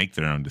can make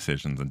their own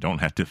decisions and don't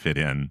have to fit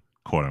in,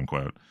 quote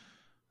unquote,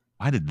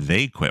 why did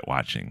they quit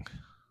watching?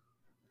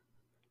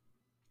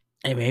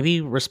 And maybe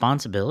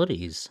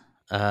responsibilities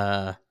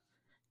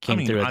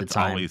came through at the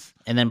time.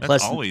 And then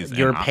plus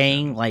you're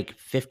paying like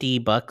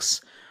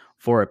 $50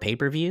 for a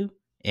pay-per-view,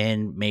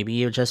 and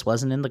maybe it just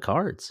wasn't in the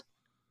cards.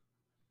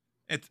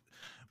 It's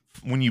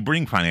when you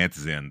bring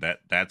finances in,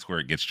 that's where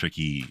it gets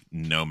tricky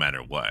no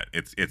matter what.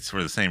 It's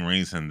for the same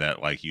reason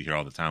that, like, you hear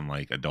all the time,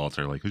 like, adults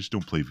are like, I just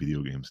don't play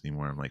video games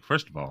anymore. I'm like,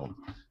 first of all,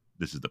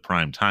 this is the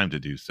prime time to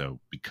do so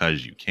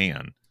because you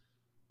can.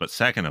 But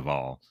second of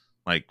all,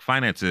 like,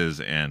 finances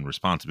and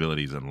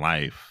responsibilities in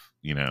life,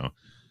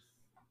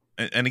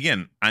 and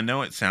again, I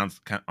know it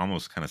sounds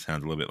almost sounds a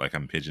little bit like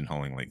I'm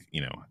pigeonholing, like,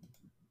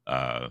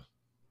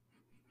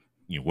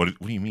 what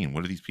do you mean?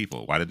 What are these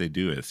people? Why did they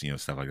do this?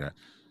 Stuff like that.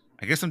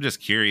 I guess I'm just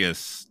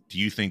curious, do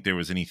you think there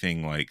was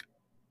anything, like,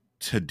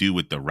 to do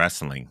with the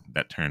wrestling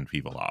that turned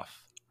people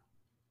off?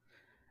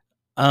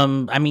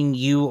 I mean,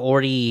 you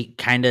already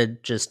kind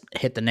of just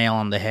hit the nail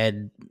on the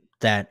head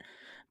that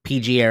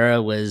PG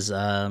era was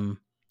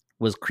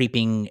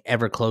creeping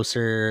ever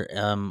closer.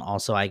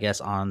 Also, I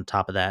guess on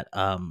top of that,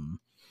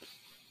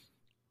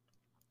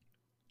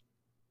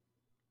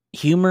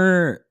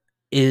 humor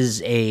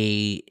is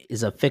a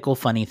fickle,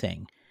 funny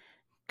thing,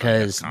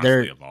 because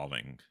they're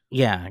evolving.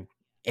 Yeah,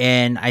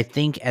 and I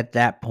think at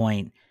that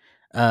point,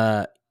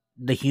 the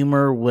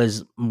humor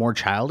was more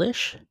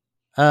childish.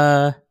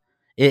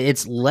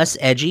 It's less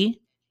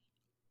edgy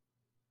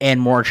and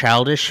more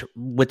childish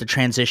with the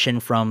transition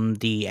from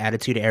the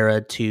Attitude Era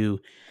to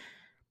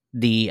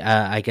the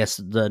I guess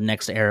the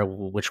next era,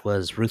 which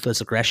was Ruthless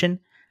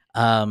Aggression.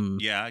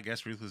 Yeah, I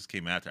guess Ruthless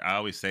came after. I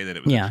always say that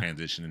it was a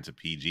transition into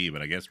PG,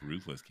 but I guess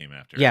Ruthless came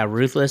after. Yeah,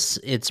 Ruthless.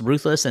 It's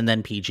Ruthless and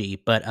then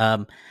PG,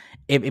 but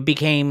it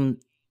became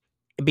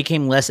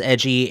less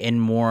edgy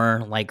and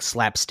more like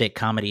slapstick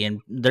comedy.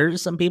 And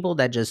there's some people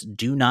that just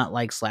do not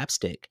like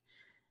slapstick.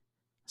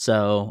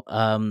 So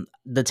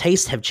the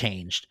tastes have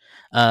changed.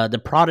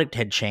 The product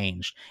had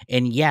changed.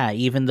 And yeah,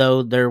 even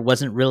though there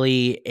wasn't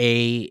really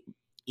a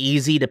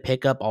easy to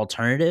pick up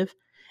alternative,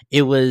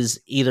 it was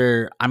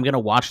either I'm going to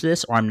watch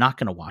this or I'm not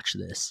going to watch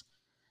this.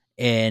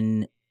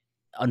 And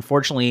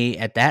unfortunately,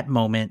 at that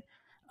moment,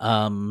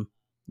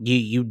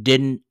 you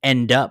didn't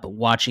end up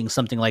watching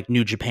something like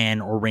New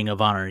Japan or Ring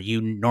of Honor.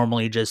 You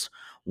normally just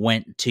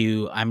went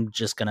to, I'm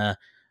just going to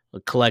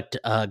collect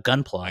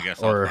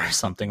Gunpla or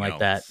something like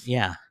that.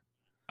 Yeah.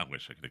 I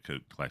wish I could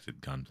have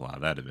collected Gunpla.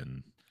 That'd have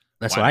been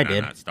That's Why what I did I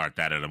did. not start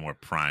that at a more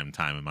prime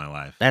time in my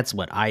life? That's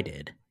what I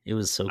did. It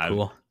was so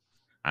cool.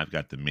 I've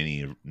got the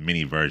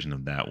mini version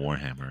of that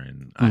Warhammer,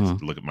 and I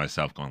Mhm. look at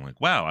myself going like,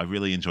 "Wow, I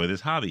really enjoy this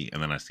hobby."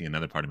 And then I see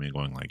another part of me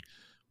going like,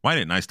 "Why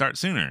didn't I start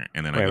sooner?"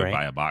 And then I go Right.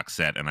 buy a box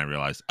set, and I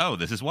realize, "Oh,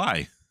 this is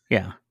why."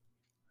 Yeah.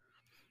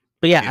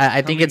 But yeah, It's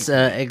I think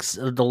coming it's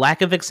to the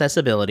lack of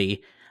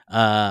accessibility,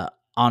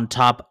 on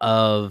top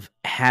of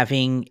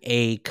having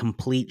a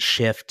complete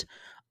shift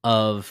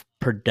of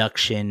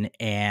production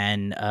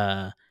and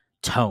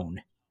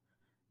tone.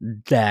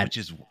 That which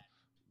is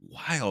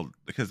wild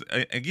because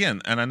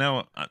again, and I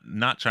know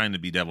not trying to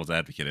be devil's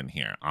advocate in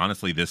here.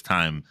 Honestly, this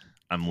time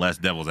I'm less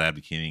devil's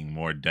advocating,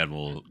 more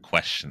devil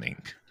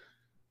questioning.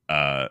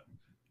 Uh,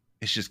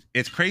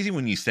 it's crazy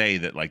when you say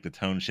that like the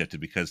tone shifted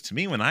because to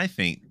me when I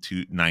think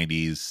to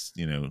 90s,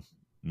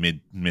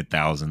 mid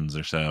thousands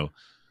or so,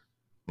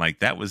 like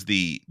that was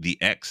the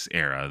X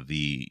era,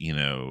 the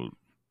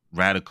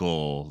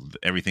radical,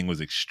 everything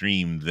was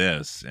extreme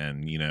this,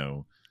 and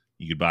you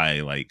could buy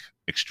like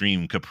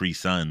extreme Capri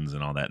Suns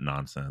and all that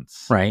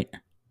nonsense. right.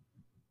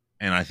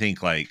 And I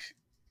think like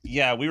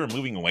yeah, we were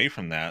moving away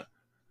from that,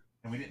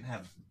 and we didn't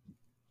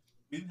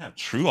have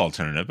true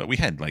alternative, but we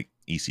had like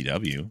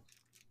ECW.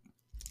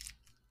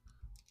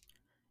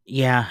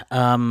 Yeah.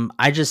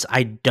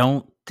 I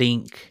don't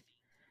think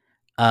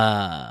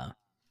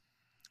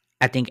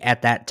I think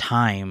at that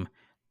time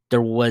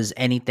there was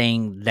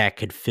anything that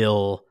could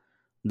fill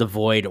the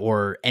void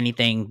or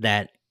anything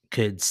that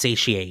could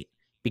satiate.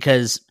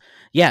 Because,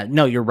 yeah,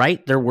 no, you're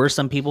right. There were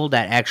some people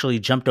that actually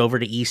jumped over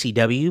to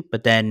ECW,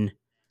 but then,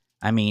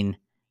 I mean,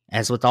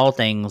 as with all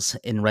things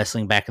in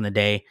wrestling back in the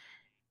day,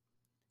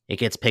 it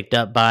gets picked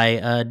up by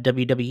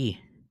WWE.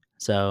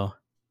 So,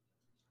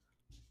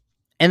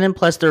 and then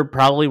plus there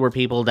probably were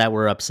people that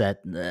were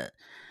upset.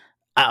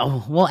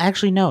 Oh, well,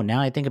 actually, no. Now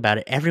I think about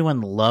it,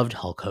 everyone loved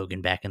Hulk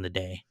Hogan back in the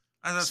day.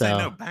 As I say, no,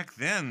 So, back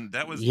then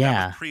that was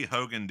yeah, pre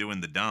Hogan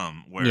doing the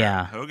dumb, where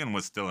yeah, Hogan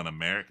was still an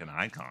American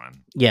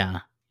icon. yeah.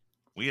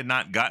 We had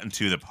not gotten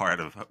to the part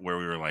of where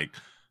we were like,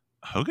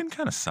 Hogan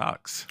kind of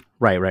sucks.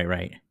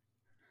 Right.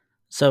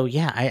 So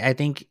yeah, I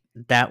think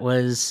that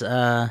was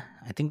I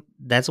think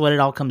that's what it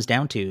all comes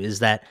down to, is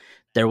that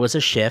there was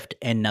a shift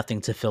and nothing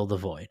to fill the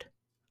void.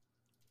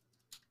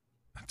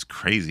 That's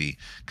crazy.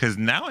 Because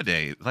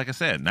nowadays, like I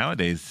said,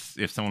 nowadays,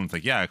 if someone's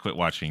like, "Yeah, I quit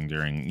watching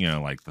during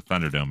like the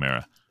Thunderdome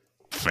era,"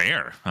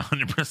 fair,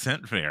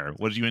 100% fair.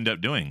 What did you end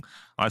up doing?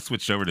 I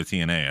switched over to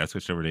TNA. I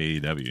switched over to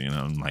AEW.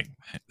 I'm like,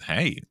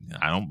 hey,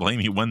 I don't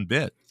blame you one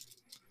bit.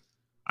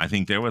 I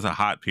think there was a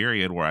hot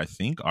period where I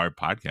think our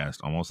podcast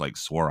almost like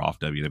swore off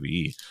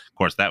WWE. Of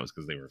course, that was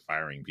because they were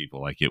firing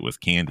people like it was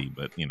candy,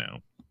 but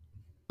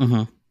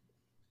Mm-hmm.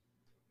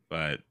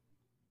 but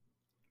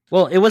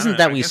Well, it I don't wasn't know.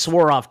 that I we guess,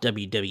 swore off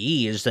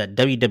WWE; it's that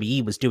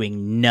WWE was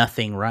doing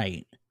nothing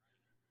right.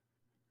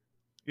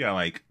 yeah,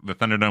 like the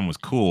Thunderdome was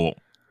cool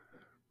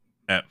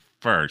at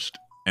first,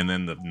 and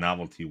then the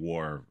novelty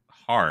wore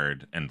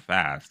hard and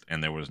fast,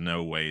 and there was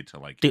no way to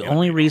like The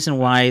only iterate off reason of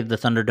it. why the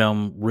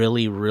Thunderdome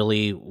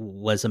really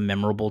was a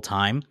memorable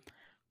time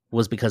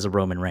was because of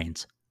Roman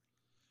Reigns.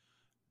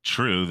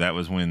 True, that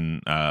was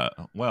when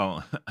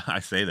well, I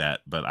say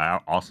that, but I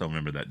also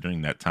remember that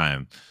during that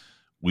time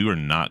we were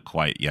not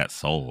quite yet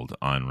sold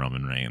on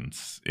Roman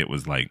Reigns. It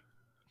was like,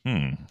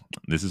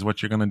 this is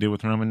what you're gonna do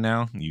with Roman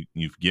now?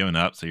 You've given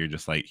up, so you're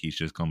just like he's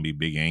just gonna be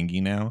big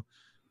Angie now.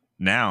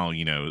 Now,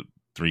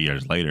 3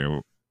 years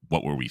later,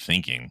 what were we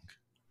thinking?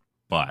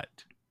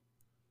 But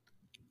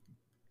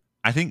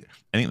I think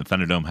the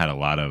Thunderdome had a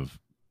lot of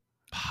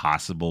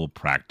possible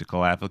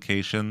practical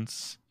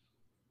applications,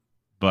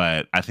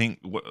 but I think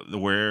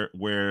where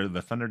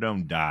the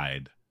Thunderdome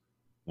died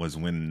was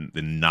when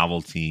the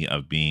novelty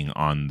of being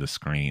on the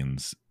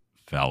screens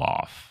fell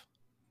off,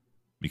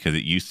 because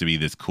it used to be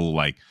this cool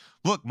like,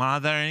 look, ma,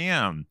 there I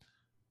am,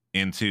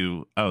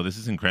 into, oh, this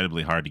is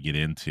incredibly hard to get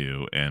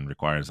into and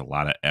requires a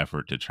lot of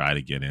effort to try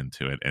to get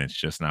into it, and it's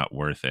just not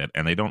worth it,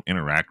 and they don't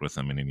interact with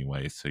them in any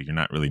way, so you're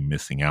not really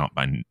missing out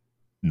by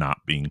not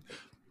being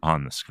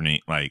on the screen.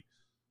 Like,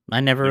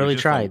 I never there was really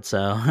just a tried, so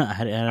I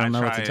I don't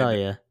know what to tell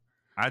you.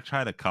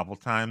 tried a couple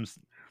times,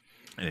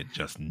 and it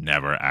just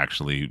never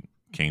actually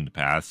came to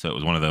pass. So it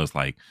was one of those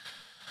like,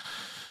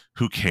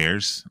 who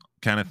cares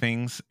kind of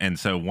things. And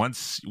so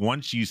once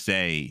you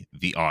say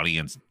the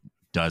audience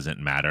doesn't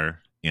matter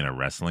in a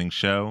wrestling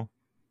show,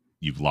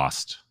 you've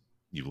lost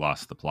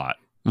the plot.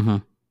 Mm-hmm.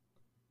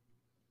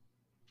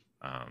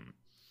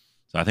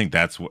 So I think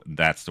that's where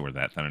that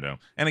Thunderdome.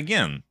 And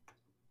again,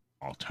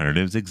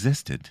 alternatives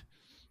existed.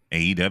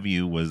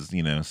 AEW was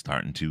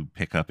starting to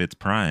pick up its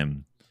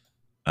prime.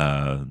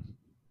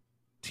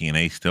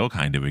 TNA still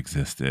kind of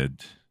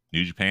existed.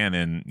 New Japan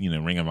and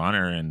Ring of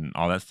Honor and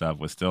all that stuff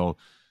was still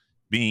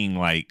being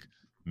like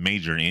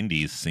major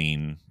indies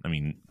scene. I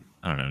mean,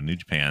 I don't know, New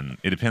Japan.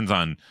 It depends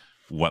on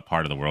what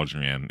part of the world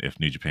you're in. If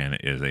New Japan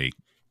is a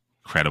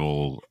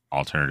credible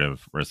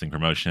alternative wrestling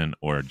promotion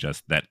or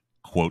just that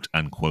quote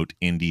unquote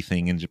indie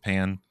thing in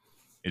Japan,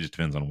 it just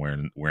depends on where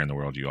in the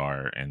world you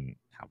are and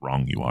how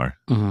wrong you are.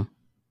 Mm-hmm.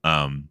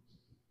 Um,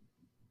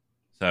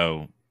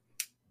 So,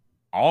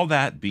 all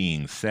that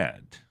being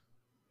said,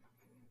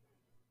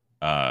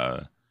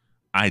 I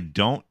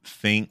don't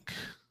think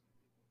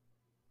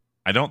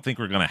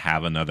we're gonna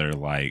have another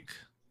like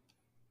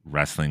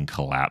wrestling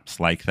collapse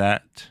like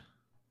that.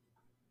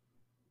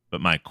 But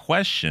my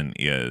question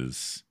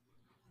is,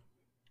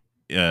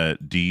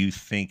 do you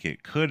think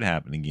it could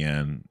happen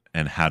again,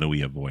 and how do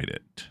we avoid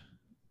it?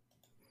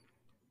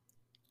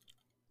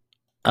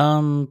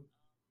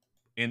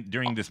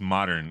 During this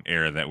modern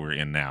era that we're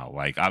in now,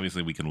 like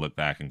obviously we can look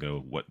back and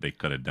go what they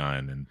could have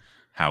done and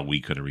how we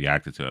could have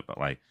reacted to it, but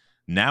like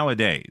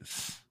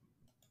nowadays,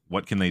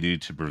 what can they do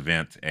to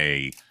prevent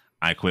a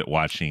I quit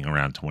watching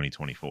around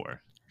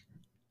 2024?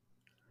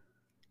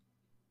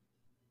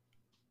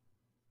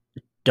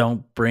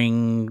 Don't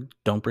bring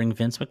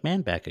Vince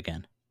McMahon back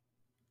again.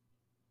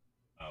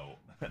 Oh,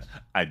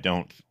 I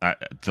don't.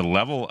 The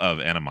level of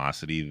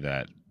animosity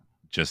that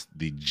just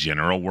the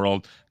general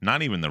world,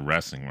 not even the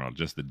wrestling world,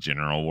 just the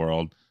general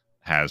world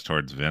has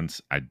towards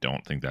Vince, I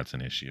don't think that's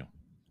an issue.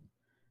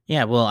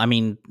 Yeah, well, I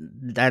mean,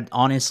 that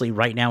honestly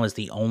right now is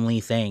the only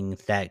thing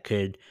that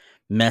could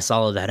mess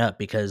all of that up,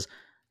 because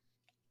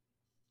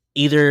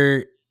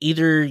either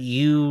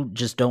you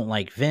just don't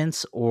like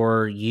Vince,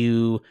 or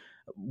you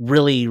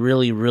really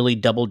really really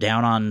double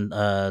down on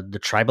the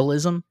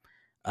tribalism.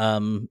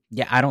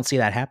 Yeah, I don't see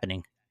that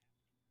happening.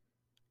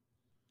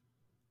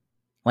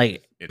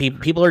 Like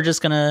people are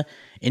just gonna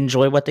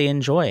enjoy what they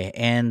enjoy,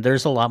 and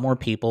there's a lot more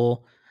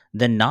people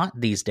than not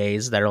these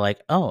days that are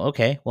like, oh,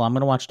 okay, well, I'm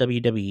gonna watch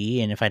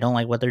WWE, and if I don't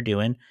like what they're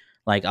doing,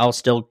 like I'll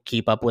still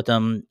keep up with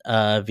them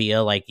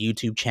via like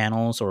YouTube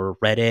channels or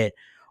Reddit,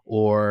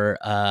 or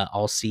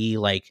I'll see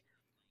like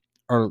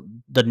or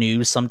the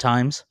news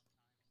sometimes,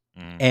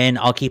 and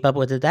I'll keep up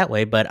with it that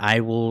way. But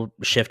I will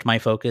shift my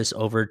focus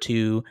over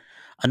to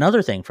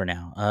another thing for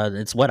now.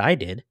 It's what I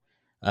did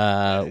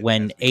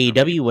when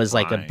AEW was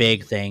like a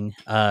big thing.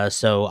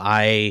 So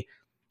I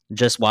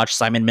just watched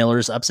Simon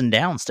Miller's ups and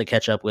downs to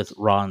catch up with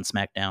Raw and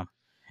SmackDown,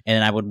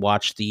 and I would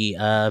watch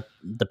the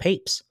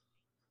papes.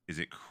 Is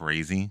it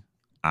crazy?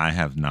 I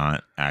have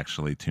not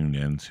actually tuned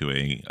into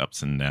a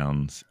ups and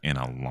downs in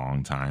a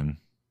long time.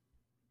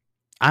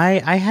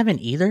 I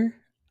haven't either.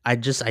 I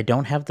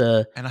don't have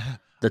the time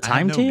I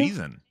have no to.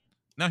 reason.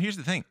 Now, here's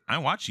the thing. I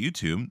watch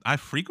YouTube. I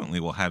frequently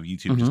will have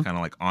YouTube just kind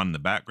of like on the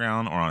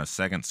background or on a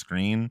second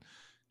screen,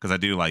 because I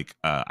do like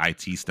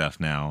IT stuff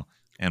now.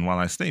 And while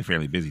I stay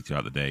fairly busy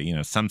throughout the day, you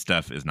know, some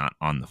stuff is not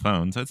on the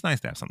phone, so it's nice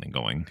to have something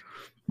going.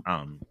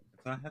 So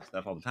I have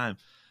stuff all the time.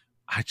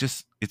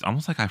 It's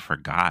almost like I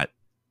forgot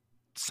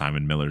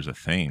Simon Miller's a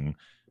thing.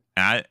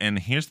 And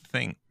here's the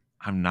thing.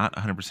 I'm not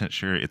 100%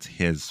 sure it's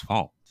his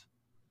fault.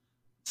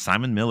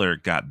 Simon Miller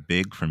got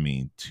big for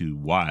me to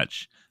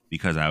watch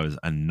because I was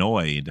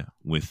annoyed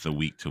with the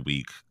week to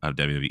week of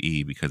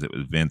WWE, because it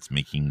was Vince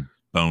making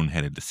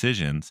boneheaded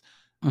decisions.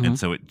 And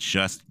so it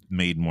just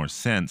made more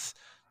sense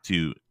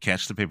to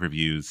catch the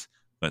pay-per-views,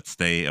 but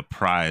stay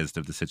apprised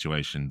of the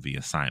situation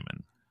via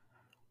Simon.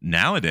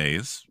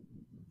 Nowadays,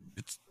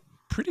 it's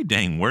pretty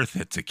dang worth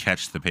it to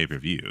catch the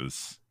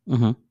pay-per-views.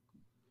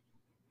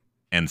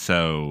 And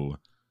so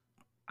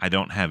I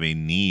don't have a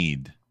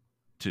need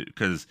to,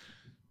 because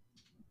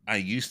I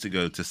used to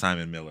go to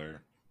Simon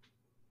Miller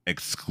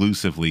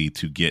exclusively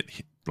to get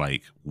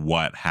like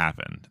what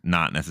happened,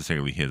 not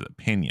necessarily his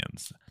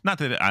opinions. Not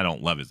that I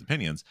don't love his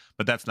opinions,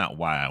 but that's not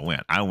why I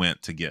went. I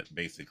went to get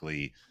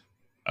basically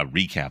a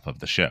recap of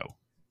the show.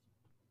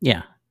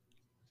 Yeah.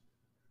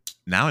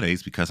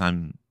 Nowadays, because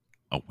I'm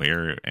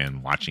aware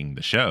and watching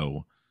the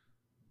show,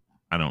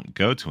 I don't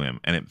go to him,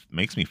 and it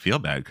makes me feel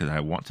bad because I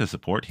want to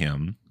support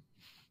him.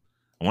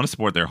 I want to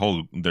support their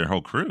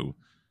whole crew,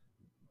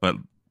 but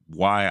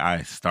why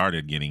I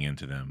started getting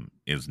into them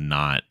is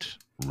not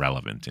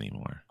relevant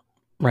anymore.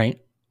 Right.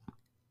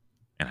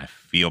 And I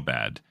feel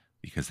bad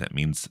because that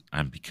means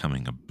I'm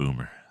becoming a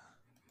boomer.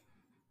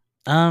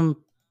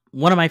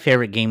 One of my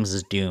favorite games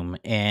is Doom,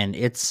 and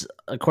it's,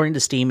 according to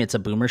Steam, it's a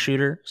boomer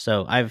shooter.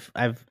 So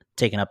I've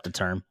taken up the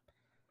term.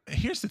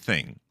 Here's the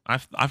thing.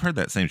 I've heard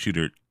that same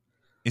shooter.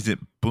 Is it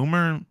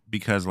boomer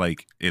because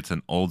like it's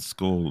an old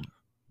school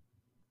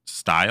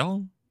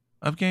style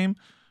of game,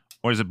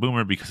 or is it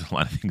boomer because a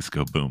lot of things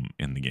go boom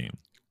in the game?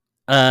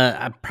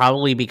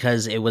 Probably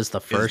because it was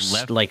the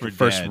first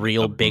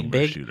real big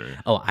shooter.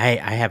 Oh, I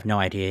have no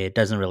idea. It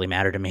doesn't really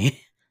matter to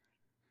me.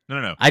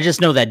 No. I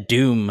just know that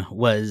Doom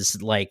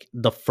was like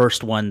the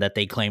first one that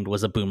they claimed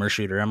was a boomer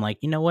shooter. I'm like,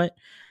 you know what?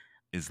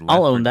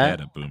 I'll own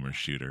that. A boomer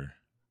shooter?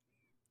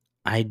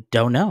 I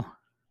don't know.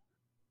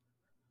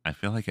 I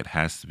feel like it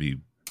has to be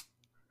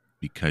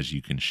because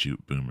you can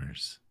shoot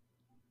boomers.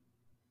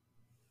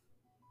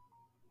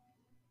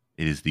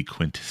 It is the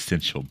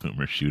quintessential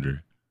boomer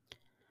shooter.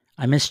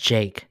 I miss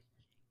Jake.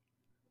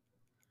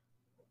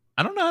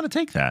 I don't know how to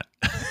take that.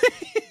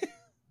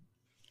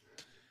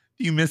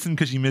 Do you miss him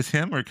because you miss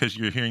him, or because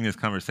you're hearing this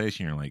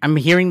conversation? You're like, I'm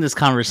hearing this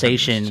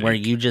conversation where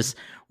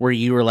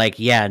you were like,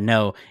 yeah,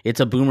 no, it's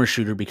a boomer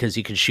shooter because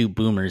you can shoot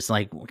boomers.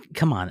 Like,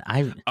 come on.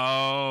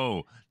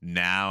 Oh,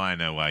 now I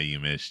know why you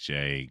miss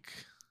Jake.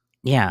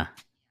 Yeah.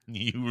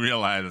 You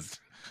realize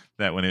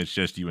that when it's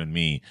just you and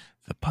me,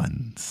 the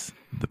puns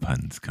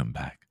come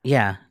back.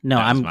 Yeah, no,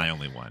 That was I'm my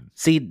only one.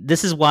 See,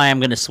 this is why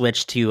I'm going to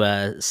switch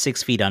to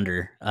 6 Feet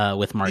Under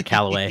with Mark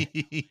Calloway.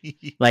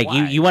 Like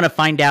you want to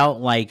find out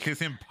like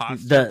his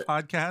imposter the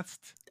podcast?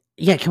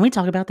 Yeah, can we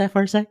talk about that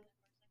for a sec?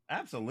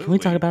 Absolutely. Can we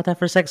talk about that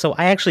for a sec? So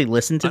I actually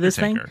listened to this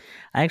thing.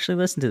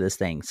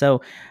 Undertaker.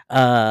 So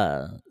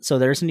so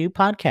there's a new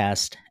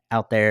podcast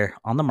out there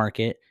on the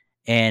market,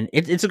 and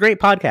it's a great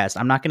podcast.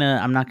 I'm not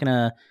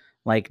gonna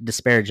like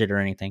disparage it or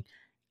anything.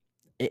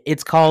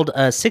 It's called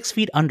 6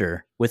 Feet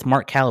Under with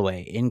Mark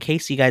Calloway. In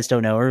case you guys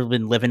don't know or have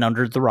been living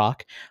under the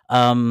rock,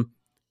 Mark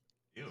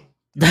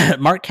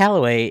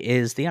Calloway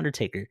is the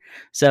Undertaker.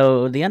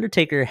 So the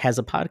Undertaker has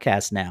a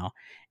podcast now,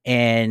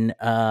 and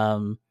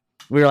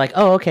we were like,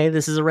 "Oh, okay,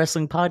 this is a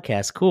wrestling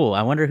podcast. Cool.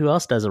 I wonder who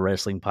else does a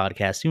wrestling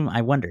podcast.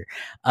 I wonder."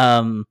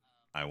 I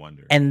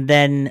wonder. And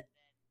then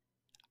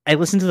I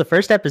listened to the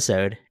first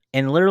episode,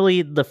 and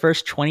literally the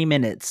first 20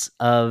 minutes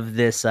of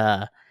this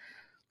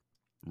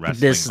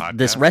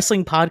this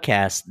wrestling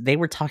podcast, they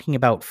were talking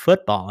about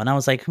football, and I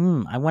was like,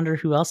 I wonder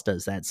who else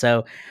does that.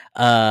 So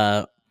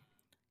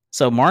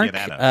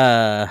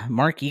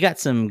Mark, you got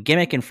some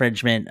gimmick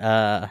infringement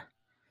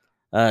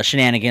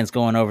shenanigans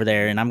going over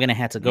there, and I'm gonna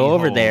have to go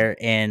over there,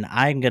 and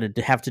I'm gonna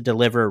have to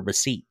deliver a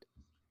receipt.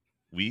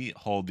 We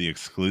hold the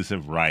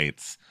exclusive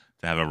rights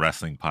to have a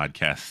wrestling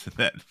podcast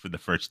that for the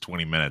first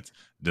 20 minutes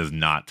does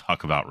not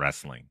talk about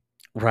wrestling.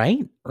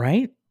 Right.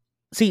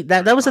 See,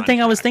 that was the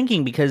thing I was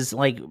thinking, because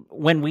like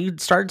when we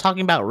started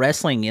talking about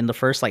wrestling in the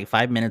first like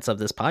 5 minutes of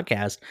this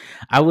podcast,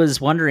 I was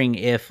wondering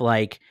if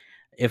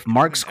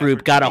Mark's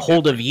group got a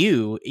hold of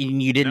you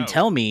and you didn't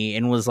tell me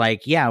and was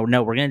like, yeah,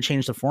 no, we're going to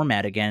change the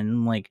format again.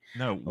 I'm like,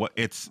 no, what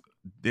it's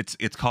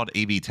called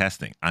A/B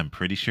testing. I'm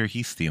pretty sure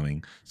he's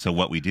stealing. So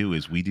what we do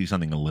is we do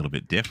something a little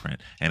bit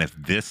different. And if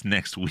this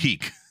next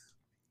week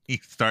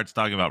he starts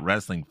talking about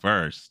wrestling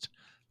first,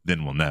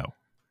 then we'll know.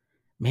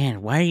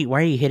 Man, why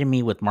are you hitting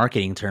me with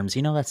marketing terms?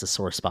 You know that's a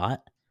sore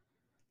spot.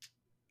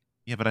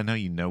 Yeah, but I know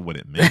you know what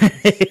it means.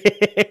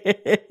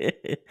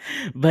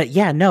 But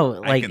yeah, no,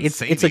 like it's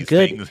a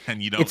good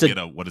and you don't get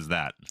a what is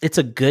that? It's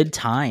a good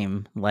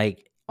time.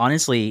 Like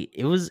honestly,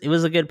 it was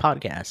a good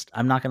podcast.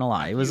 I'm not gonna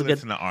lie, it was a good.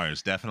 Listen to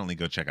ours. Definitely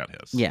go check out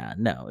his. Yeah,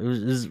 no, it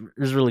was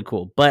really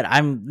cool. But I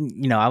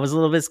was a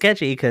little bit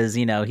sketchy because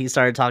he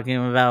started talking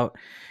about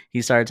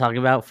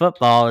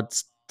football.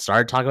 It's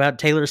started talking about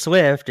Taylor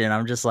Swift, and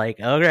I'm just like,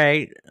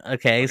 okay.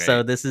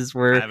 So this is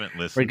where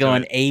we're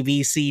going A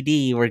B C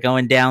D. We're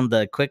going down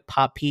the quick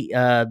pop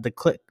the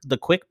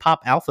quick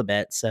pop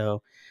alphabet.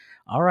 So,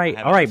 all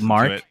right,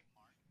 Mark.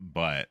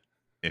 But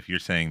if you're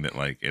saying that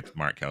like it's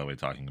Mark Calloway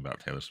talking about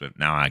Taylor Swift,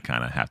 now I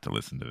kind of have to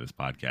listen to this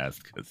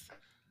podcast because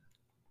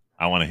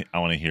I want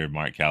to hear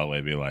Mark Calloway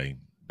be like,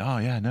 oh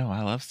yeah, no,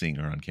 I love seeing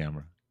her on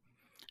camera.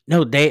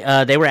 No,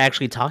 they were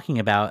actually talking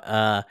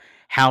about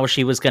how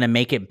she was going to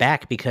make it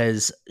back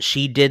because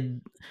she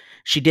did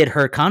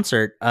her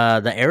concert,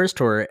 the Eras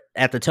tour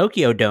at the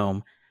Tokyo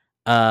Dome.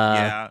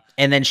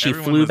 And then she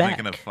flew back.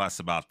 Making a fuss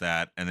about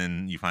that, and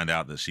then you find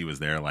out that she was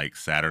there like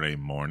Saturday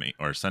morning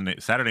or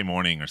Saturday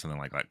morning or something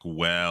like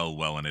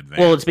well in advance.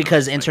 Well, it's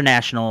because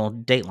international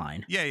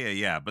dateline.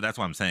 Yeah. But that's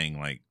what I'm saying.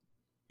 Like,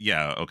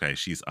 yeah, okay,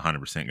 she's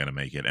 100% going to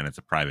make it, and it's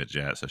a private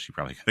jet, so she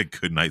probably got a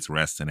good night's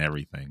rest and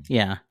everything.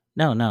 Yeah.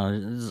 No,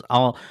 it's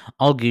all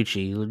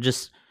Gucci.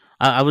 Just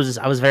I was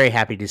very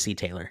happy to see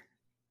Taylor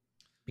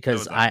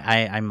because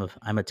I'm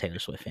a Taylor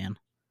Swift fan.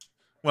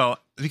 Well,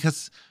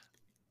 because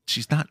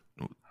she's not.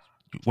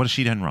 What has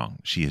she done wrong?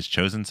 She has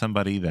chosen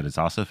somebody that is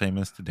also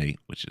famous to date,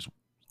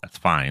 that's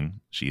fine.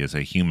 She is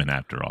a human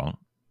after all.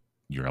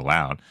 You're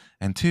allowed.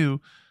 And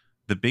two,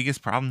 the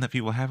biggest problem that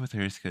people have with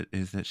her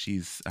is that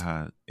she's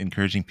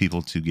encouraging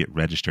people to get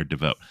registered to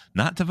vote,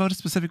 not to vote a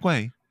specific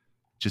way.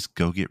 Just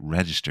go get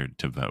registered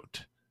to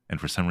vote.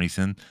 And for some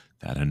reason,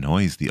 that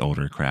annoys the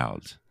older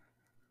crowds.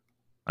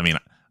 I mean,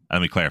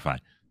 let me clarify.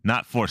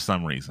 Not for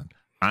some reason.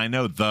 I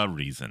know the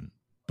reason,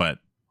 but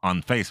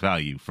on face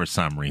value, for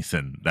some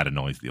reason, that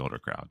annoys the older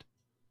crowd.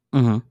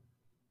 Mm-hmm.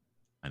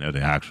 I know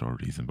the actual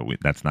reason, but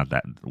that's not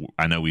that.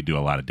 I know we do a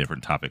lot of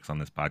different topics on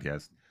this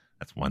podcast.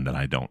 That's one that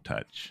I don't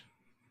touch.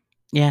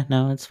 Yeah,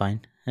 no, it's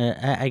fine.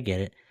 I get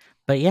it.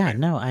 But yeah, right.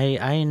 No,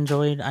 I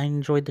enjoyed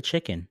the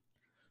chicken.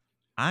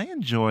 I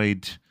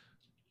enjoyed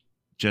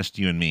just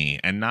you and me,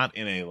 and not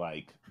in a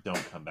like,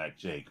 don't come back,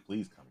 Jake.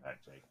 Please come back,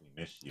 Jake. We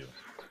miss you.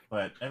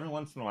 But every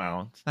once in a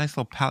while, it's a nice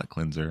little palate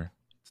cleanser.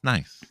 It's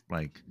nice.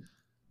 Like,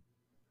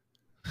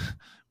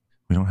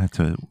 we don't have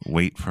to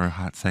wait for a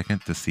hot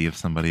second to see if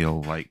somebody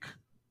will like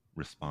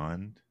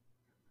respond.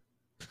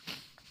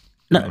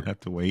 No. We don't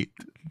have to wait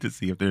to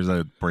see if there's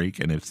a break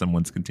and if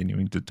someone's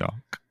continuing to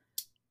talk.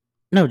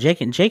 No,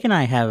 Jake and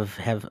I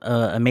have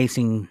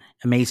amazing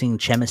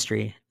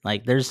chemistry.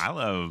 Like, I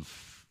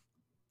love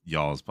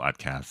y'all's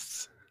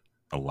podcasts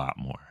a lot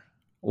more.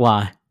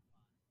 Why?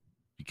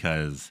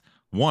 Because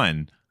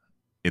one,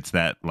 it's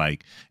that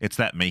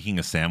making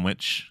a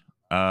sandwich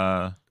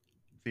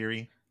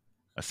theory.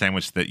 a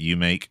sandwich that you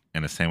make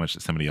and a sandwich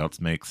that somebody else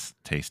makes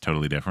taste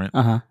totally different.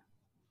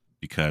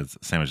 Because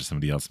a sandwich that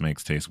somebody else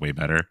makes tastes way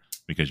better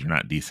because you're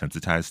not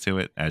desensitized to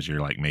it as you're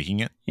like making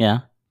it. Yeah.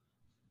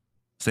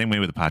 Same way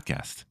with the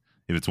podcast.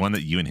 If it's one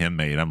that you and him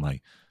made, I'm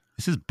like,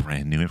 this is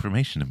brand new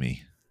information to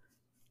me.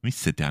 Let me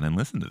sit down and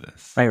listen to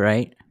this.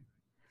 Right.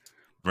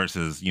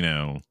 Versus,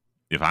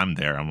 if I'm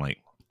there, I'm like,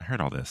 I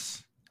heard all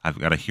this. I've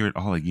got to hear it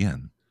all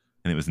again.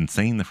 And it was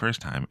insane the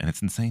first time, and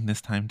it's insane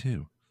this time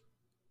too.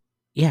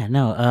 Yeah,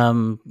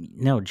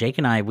 no, Jake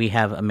and I, we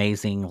have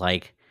amazing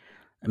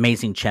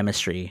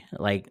chemistry.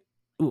 Like,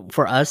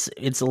 for us,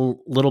 it's a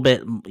little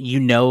bit,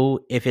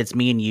 if it's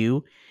me and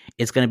you,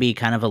 it's going to be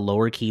kind of a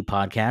lower key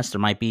podcast. There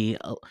might be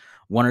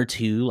one or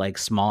two like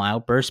small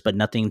outbursts, but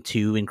nothing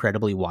too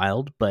incredibly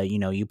wild. But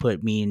you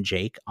put me and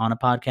Jake on a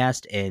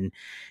podcast, and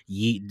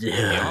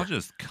y'all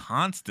just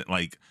constant,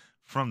 like,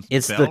 from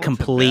it's bell the to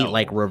complete bell.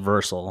 like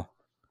reversal.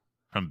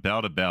 From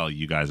bell to bell,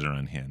 you guys are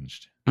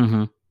unhinged.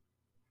 Mm-hmm.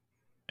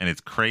 And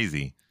it's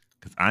crazy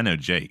because I know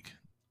Jake.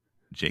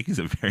 Jake is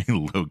a very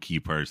low key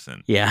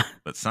person. Yeah.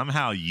 But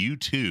somehow you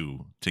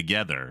two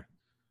together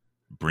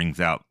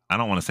brings out, I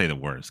don't want to say the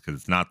worst because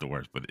it's not the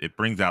worst, but it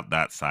brings out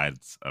that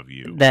sides of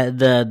you. That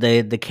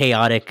the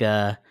chaotic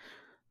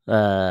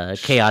chaotic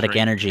Straight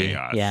energy.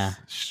 chaos. Yeah.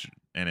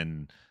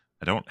 And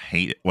I don't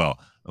hate it. Well,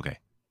 okay.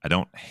 I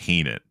don't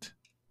hate it.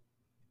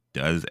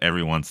 Does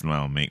every once in a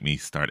while make me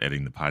start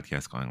editing the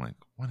podcast going like,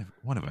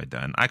 what have I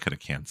done? I could have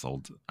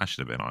canceled. I should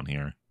have been on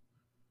here.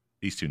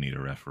 These two need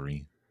a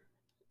referee.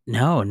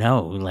 No.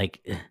 Like,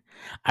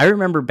 I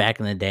remember back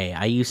in the day,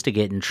 I used to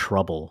get in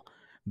trouble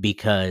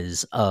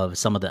because of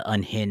some of the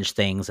unhinged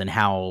things and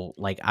how,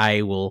 like,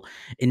 I will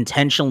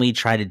intentionally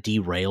try to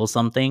derail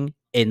something.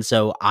 And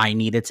so I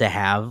needed to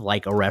have,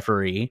 like, a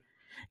referee.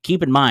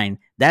 Keep in mind,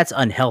 that's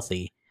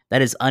unhealthy.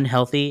 That is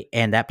unhealthy.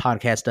 And that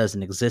podcast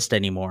doesn't exist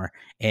anymore.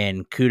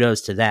 And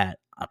kudos to that.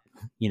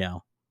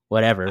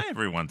 Whatever. I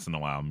every once in a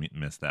while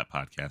miss that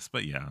podcast,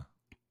 but yeah.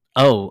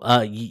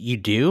 Oh, you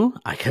do?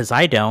 Because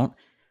I don't.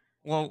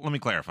 Well, let me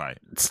clarify.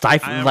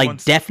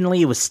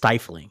 Definitely it was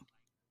stifling.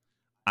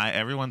 I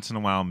every once in a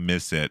while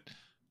miss it,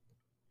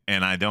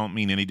 and I don't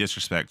mean any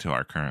disrespect to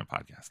our current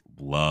podcast.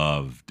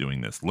 Love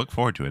doing this. Look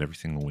forward to it every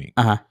single week.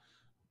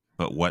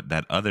 But what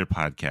that other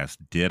podcast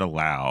did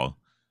allow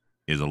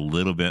is a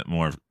little bit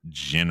more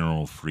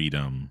general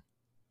freedom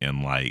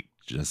in like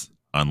just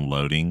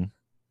unloading,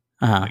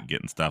 like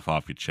getting stuff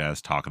off your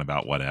chest, talking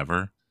about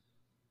whatever.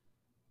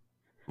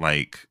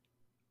 Like,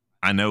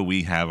 I know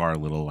we have our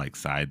little like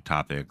side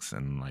topics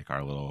and like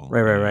our little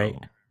right.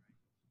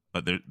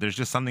 But there's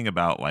just something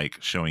about like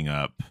showing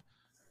up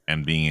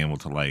and being able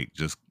to like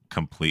just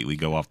completely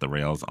go off the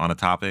rails on a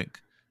topic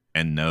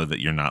and know that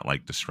you're not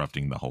like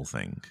disrupting the whole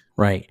thing.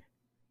 Right.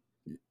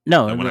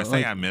 No. So when I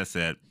say I miss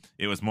it,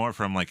 it was more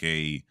from like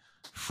a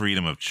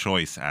freedom of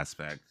choice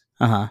aspect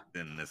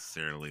than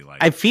necessarily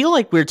like. I feel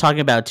like we're talking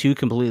about two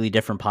completely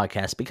different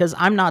podcasts because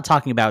I'm not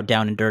talking about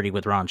Down and Dirty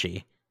with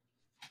Raunchy.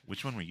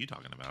 Which one were you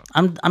talking about?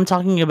 I'm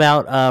talking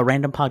about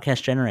Random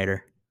Podcast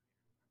Generator.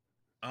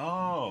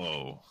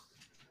 Oh,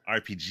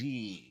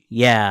 RPG.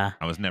 Yeah.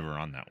 I was never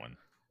on that one.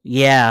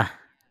 Yeah.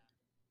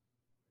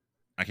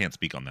 I can't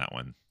speak on that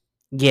one.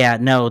 Yeah,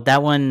 no,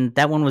 that one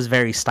was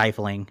very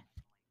stifling.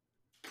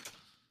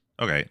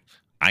 Okay.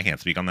 I can't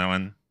speak on that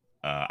one.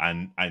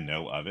 I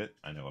know of it.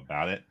 I know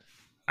about it.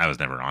 I was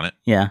never on it.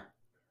 Yeah.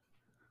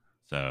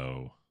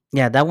 So.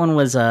 Yeah, that one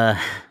was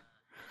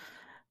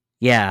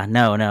yeah,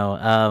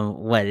 no.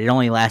 What? It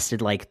only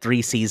lasted like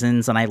 3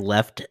 seasons, and I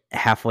left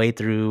halfway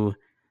through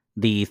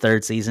the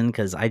 3rd season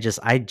because I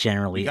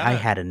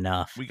had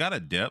enough. We got a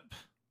dip.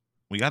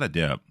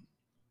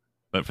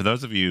 But for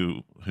those of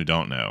you who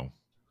don't know,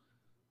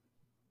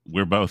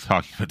 we're both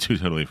talking about two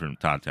totally different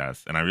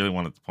podcasts, and I really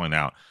wanted to point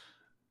out,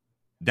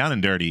 Down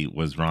and Dirty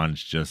was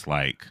Ron's just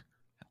like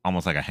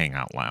almost like a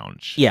hangout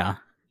lounge. Yeah.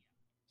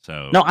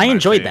 So no, I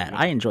enjoyed that.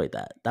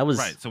 That was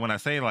right. So when I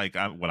say like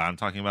what I'm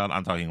talking about,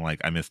 I'm talking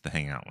like I miss the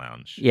hangout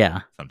lounge.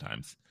 Yeah.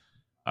 Sometimes,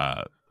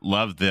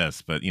 love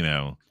this, but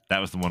that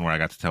was the one where I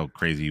got to tell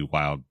crazy,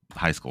 wild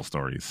high school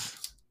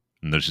stories,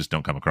 and those just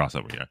don't come across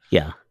over here.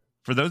 Yeah.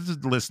 For those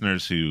of the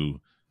listeners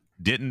who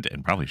didn't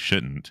and probably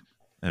shouldn't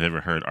have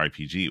ever heard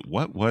RPG,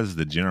 what was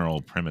the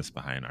general premise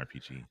behind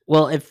RPG?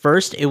 Well, at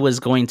first it was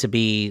going to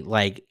be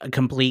like a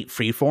complete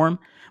freeform,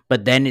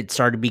 but then it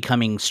started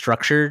becoming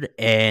structured,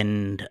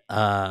 and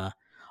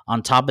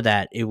on top of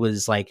that, it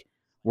was like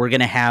we're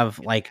gonna have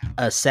like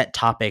a set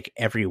topic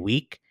every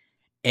week,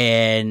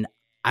 and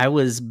I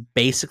was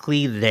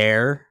basically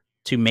there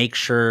to make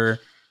sure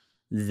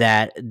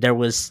that there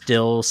was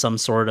still some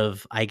sort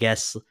of, I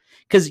guess,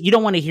 because you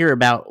don't want to hear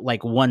about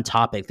like one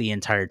topic the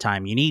entire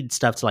time. You need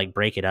stuff to like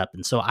break it up.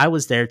 And so I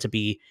was there to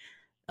be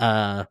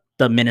the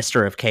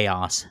minister of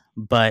chaos.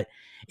 But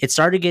it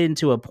started getting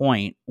to a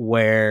point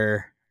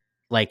where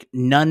like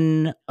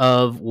none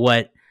of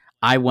what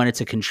I wanted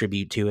to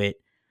contribute to it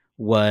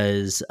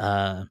was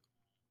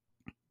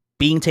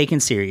being taken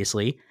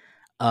seriously.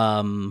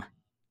 And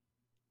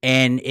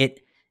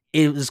it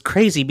was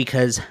crazy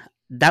because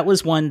that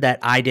was one that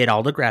I did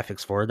all the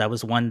graphics for. That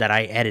was one that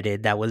I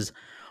edited. That was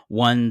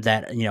one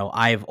that, you know,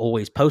 I've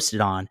always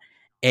posted on.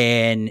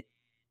 And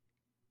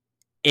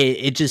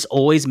it just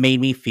always made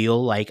me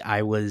feel like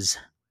I was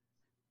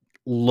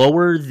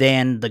lower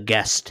than the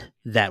guest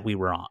that we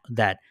were on,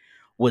 that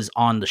was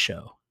on the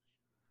show.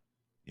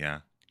 Yeah.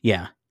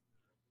 Yeah.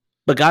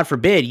 But God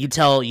forbid you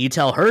tell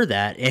her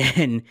that,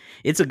 and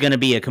it's going to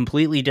be a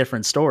completely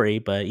different story.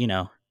 But, you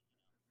know.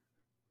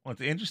 Well,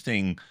 it's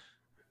interesting.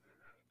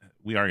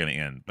 We are going to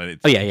end, but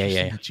it's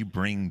yeah. that you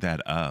bring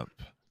that up,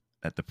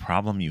 that the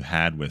problem you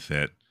had with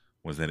it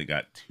was that it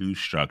got too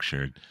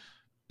structured,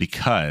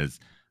 because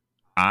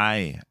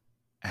I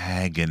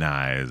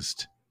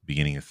agonized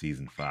beginning of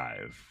season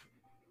 5.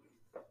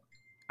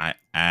 I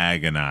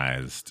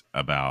agonized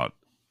about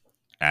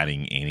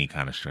adding any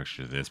kind of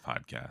structure to this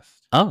podcast.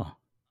 Oh,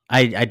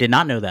 I did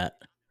not know that.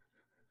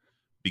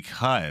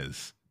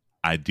 Because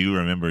I do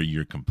remember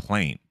your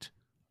complaint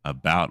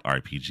about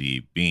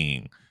RPG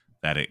being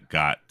that it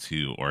got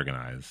too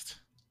organized.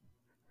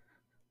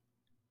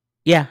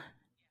 Yeah.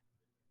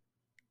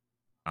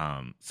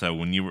 So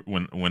when you were,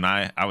 when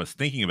I was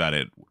thinking about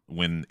it,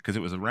 because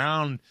it was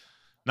around,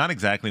 not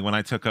exactly when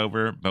I took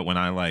over, but when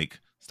I like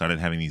started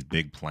having these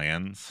big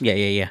plans.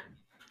 Yeah.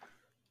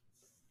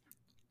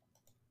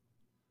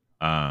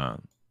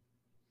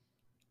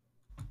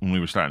 When we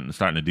were starting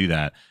to do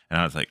that, and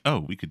I was like, oh,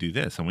 we could do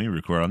this, and we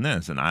record on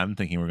this, and I'm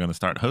thinking we're going to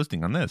start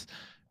hosting on this.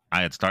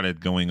 I had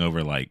started going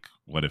over like,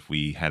 what if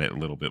we had it a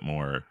little bit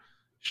more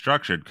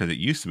structured? Because it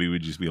used to be,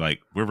 we'd just be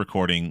like, we're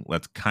recording,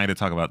 let's kind of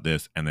talk about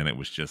this, and then it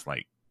was just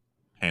like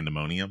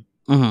pandemonium,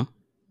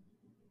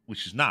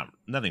 which is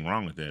nothing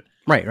wrong with it.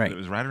 Right. But it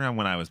was right around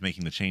when I was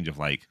making the change of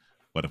like,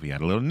 what if we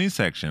had a little news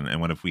section,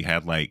 and what if we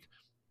had like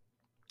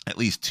at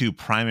least 2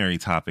 primary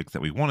topics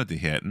that we wanted to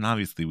hit, and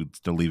obviously we're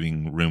still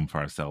leaving room for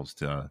ourselves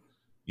to,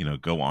 you know,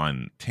 go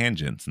on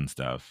tangents and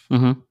stuff.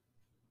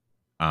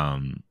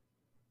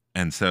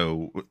 And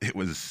so it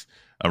was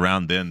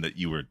around then that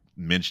you were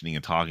mentioning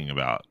and talking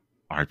about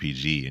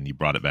RPG, and you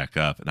brought it back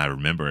up, and I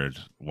remembered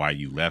why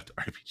you left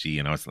RPG,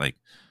 and I was like,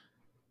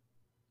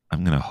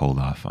 I'm gonna hold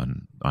off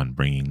on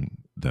bringing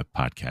the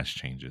podcast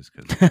changes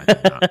because I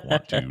do not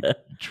want to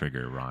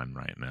trigger Ron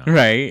right now.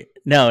 Right?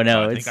 No.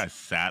 So I think I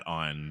sat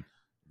on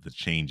the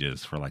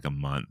changes for like a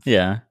month.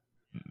 Yeah.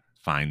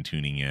 Fine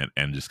tuning it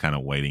and just kind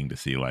of waiting to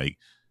see like,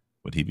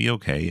 would he be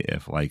okay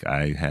if like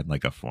I had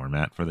like a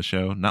format for the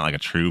show? Not like a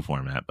true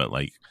format, but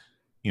like,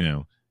 you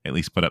know, at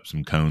least put up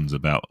some cones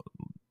about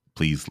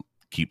please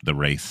keep the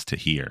race to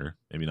here.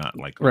 Maybe not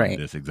like on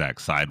this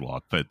exact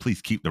sidewalk, but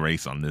please keep the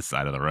race on this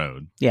side of the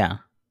road. Yeah.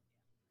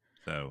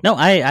 So no,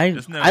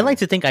 I like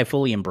to think I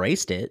fully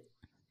embraced it.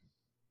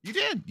 You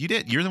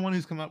did. You're the one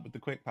who's come up with the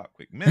quick pop,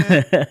 quick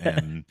minute,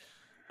 and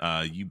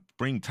you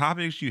bring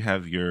topics. You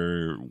have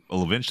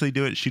will eventually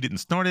do it. She didn't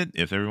start it.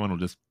 If everyone will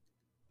just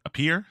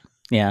appear.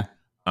 Yeah.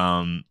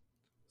 So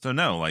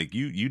no, like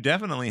you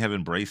definitely have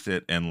embraced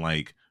it and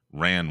like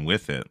ran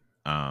with it.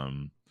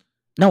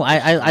 No,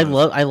 I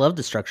love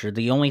the structure.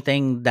 The only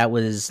thing that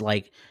was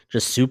like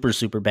just super,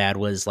 super bad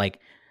was like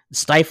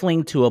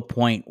stifling to a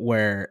point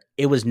where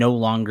it was no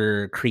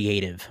longer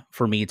creative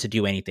for me to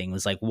do anything. It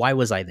was like, why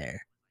was I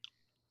there?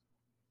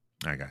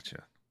 I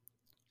gotcha.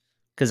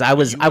 Because I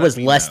was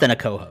less than a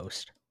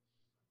co-host.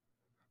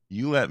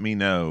 You let me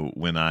know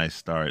when I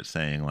start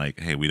saying like,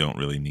 hey, we don't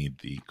really need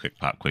the quick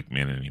pop, quick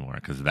minute anymore,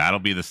 because that'll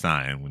be the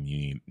sign when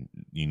you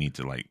need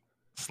to like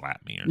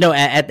slap me. No,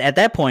 at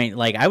that point,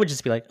 like I would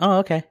just be like, oh,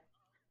 okay.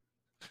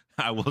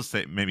 I will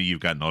say maybe you've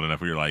gotten old enough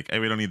where you're like, hey,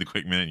 we don't need the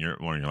quick minute. And you're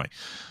like,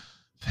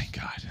 thank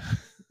God.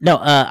 No,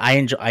 I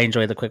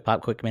enjoy the quick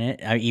pop, quick minute.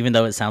 Even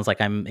though it sounds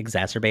like I'm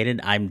exacerbated,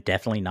 I'm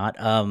definitely not.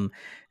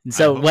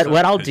 So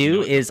what I'll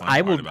do is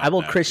I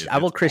will Chris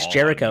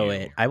Jericho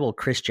it. I will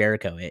Chris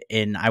Jericho it,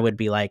 and I would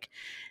be like,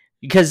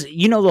 because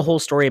you know the whole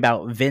story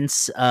about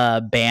Vince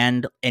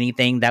banned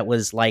anything that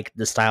was like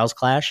the Styles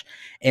Clash,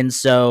 and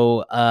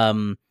so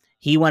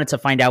he wanted to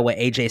find out what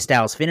AJ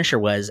Styles' finisher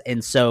was,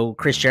 and so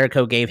Chris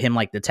Jericho gave him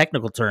like the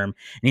technical term,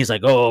 and he's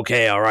like, "Oh,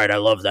 okay, all right, I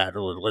love that.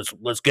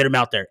 Let's get him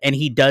out there." And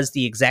he does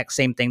the exact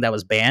same thing that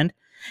was banned,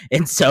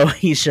 and so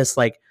he's just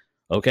like,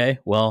 "Okay,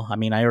 well, I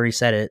mean, I already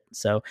said it,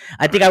 so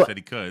I think said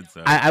he could.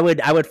 So. I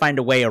would find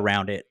a way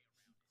around it.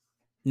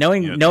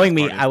 Knowing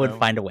me, I would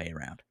find a way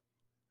around."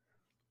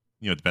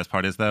 You know what the best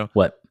part is though?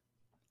 What?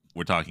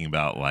 We're talking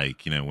about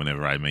like, you know,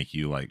 whenever I make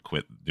you like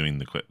quit doing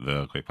the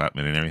quick pop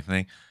minute and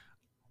everything.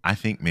 I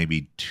think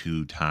maybe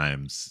 2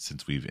 times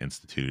since we've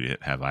instituted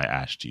it have I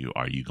asked you,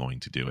 are you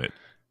going to do it?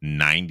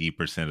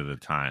 90% of the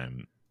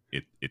time,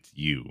 it's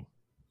you.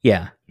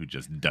 Yeah. Who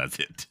just does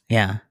it.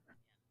 Yeah.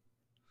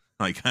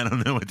 Like, I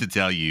don't know what to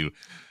tell you.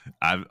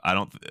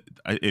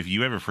 If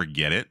you ever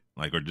forget it,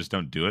 like, or just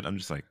don't do it, I'm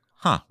just like,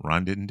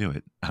 Ron didn't do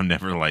it. I'm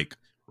never like,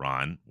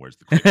 Ron, where's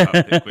the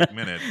quick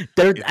minute?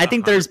 I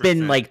think there's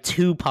been like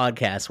 2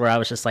 podcasts where I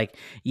was just like,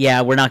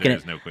 yeah, we're not going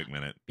to. There's no quick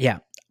minute. Yeah.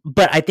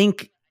 But I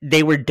think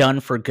they were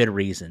done for good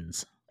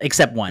reasons,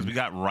 except one. We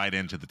got right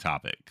into the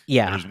topic.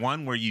 Yeah. There's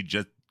one where you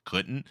just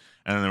couldn't.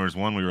 And then there was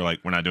one we were like,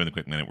 we're not doing the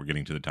quick minute. We're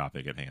getting to the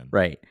topic at hand.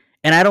 Right.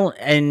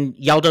 And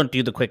y'all don't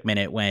do the quick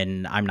minute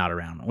when I'm not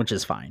around, which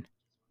is fine.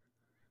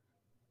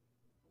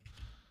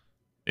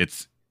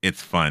 It's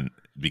fun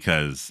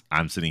because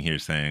I'm sitting here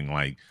saying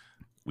like,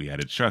 we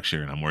added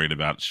structure and I'm worried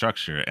about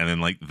structure. And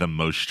then like the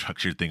most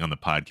structured thing on the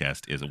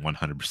podcast is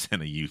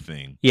 100% a you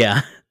thing.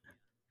 Yeah.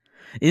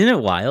 Isn't it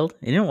wild?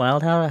 Isn't it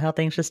wild how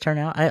things just turn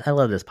out? I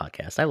love this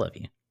podcast. I love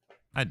you.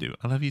 I do.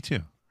 I love you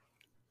too.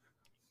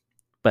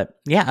 But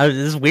yeah,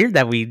 it's weird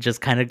that we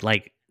just kind of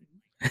like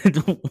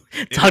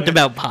talked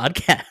about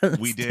podcasts.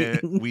 We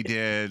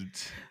did.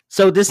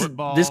 So this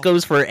football.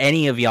 goes for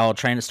any of y'all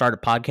trying to start a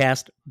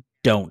podcast.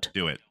 Don't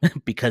do it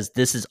because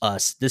this is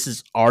us. This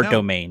is our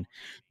domain.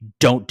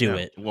 Don't do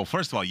it. Well,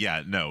 first of all,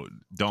 no,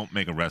 don't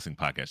make a wrestling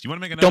podcast. You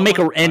want to make don't make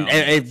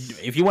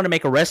if you want to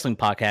make a wrestling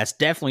podcast,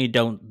 definitely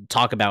don't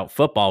talk about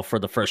football for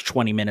the first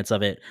 20 minutes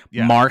of it.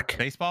 Yeah. Mark,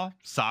 baseball,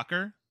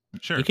 soccer,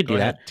 sure, you could do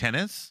that.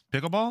 Tennis,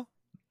 pickleball,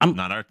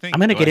 not our thing. I'm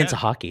gonna get into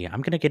hockey.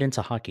 I'm gonna get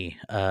into hockey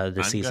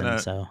this season.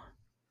 So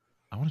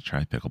I want to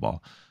try pickleball.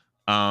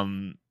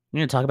 You're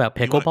going to talk about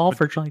pickleball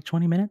for like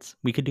 20 minutes?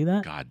 We could do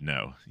that? God,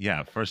 no.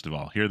 Yeah, first of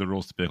all, here are the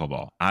rules to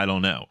pickleball. I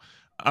don't know.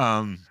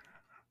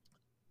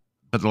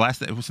 But the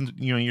last thing, since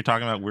we're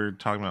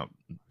talking about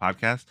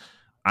podcasts,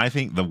 I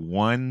think the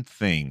one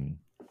thing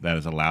that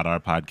has allowed our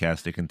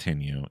podcast to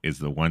continue is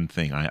the one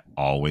thing I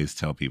always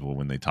tell people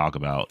when they talk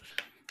about,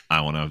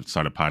 I want to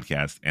start a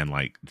podcast, and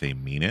like they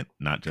mean it,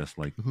 not just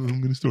like, oh,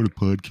 I'm going to start a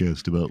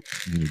podcast about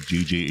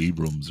J.J.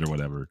 Abrams or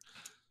whatever.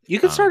 You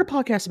can start a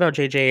podcast about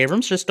J.J.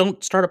 Abrams. Just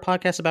don't start a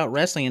podcast about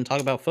wrestling and talk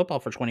about football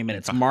for 20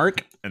 minutes.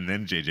 Mark. And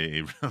then J.J.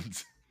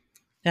 Abrams.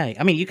 Yeah,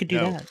 I mean, you could do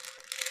that.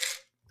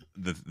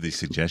 The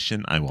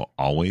suggestion I will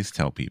always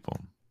tell people,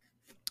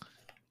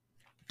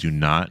 do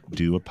not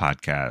do a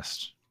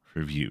podcast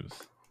for views.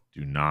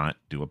 Do not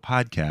do a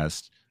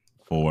podcast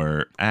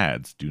for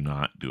ads. Do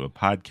not do a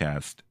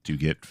podcast to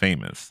get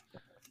famous.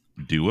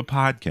 Do a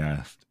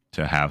podcast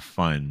to have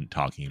fun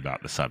talking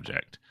about the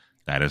subject.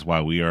 That is why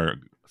we are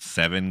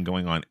 7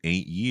 going on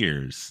 8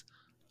 years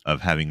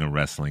of having a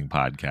wrestling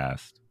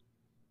podcast,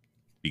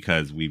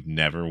 because we've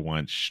never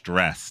once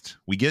stressed.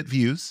 We get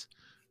views.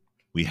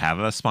 We have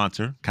a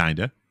sponsor,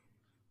 kinda.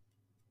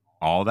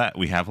 All that.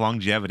 We have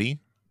longevity.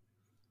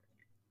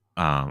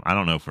 I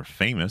don't know if we're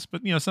famous,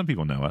 but some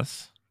people know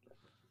us.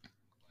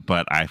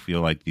 But I feel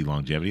like the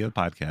longevity of the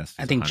podcast.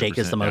 I think Jake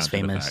is the most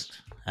famous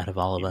out of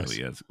all of us. He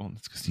really is. Well,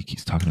 it's because he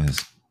keeps talking about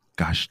his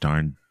gosh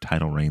darn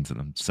title reigns,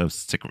 and I'm so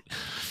sick of it.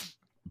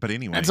 But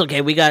anyway, that's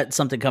okay. We got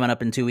something coming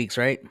up in 2 weeks,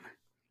 right?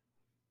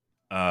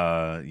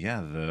 Yeah,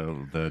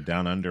 the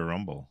Down Under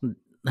Rumble.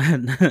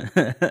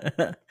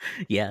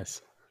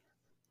 Yes,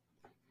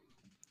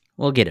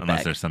 we'll get it unless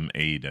back. There's some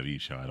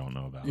AEW show I don't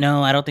know about.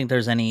 No, I don't think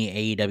there's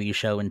any AEW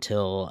show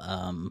until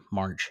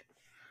March,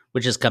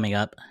 which is coming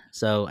up.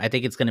 So I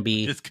think it's going to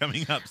be just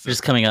coming up.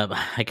 Just coming up.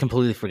 I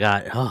completely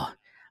forgot. Oh,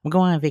 I'm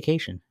going on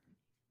vacation.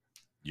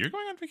 You're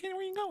going on vacation?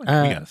 Where are you going?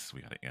 Yes,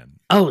 we got to end.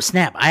 Oh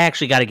snap! I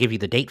actually got to give you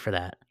the date for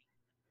that.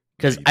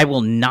 Because I will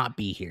not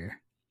be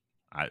here.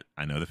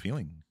 I know the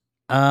feeling.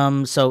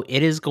 So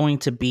it is going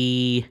to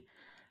be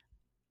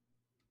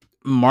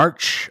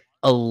March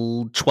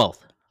 12th.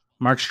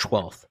 March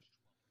 12th.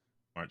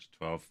 March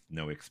 12th.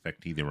 No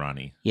expect either,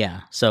 Ronnie.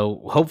 Yeah.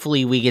 So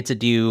hopefully we get to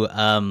do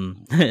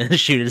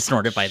Shoot and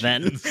Snort It by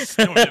then.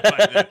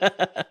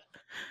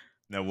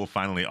 No, we'll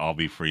finally all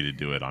be free to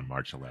do it on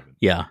March 11th.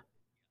 Yeah.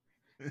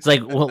 It's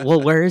like, well,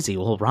 where is he?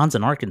 Well, Ron's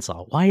in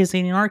Arkansas. Why is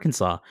he in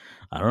Arkansas?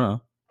 I don't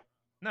know.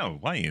 No,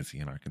 why is he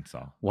in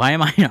Arkansas? Why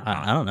am I?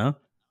 I don't know.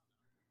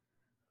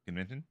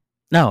 Convention?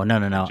 No.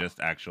 Just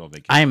actual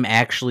vacation. I'm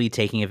actually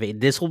taking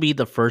this will be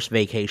the first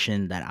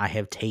vacation that I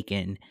have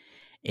taken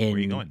in. Where are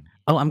you going?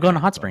 Oh, I'm going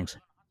to Hot Springs.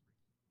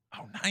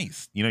 Oh,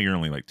 nice. You're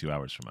only like 2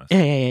 hours from us.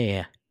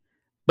 Yeah.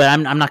 But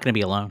I'm not going to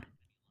be alone.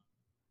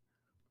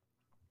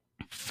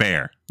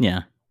 Fair.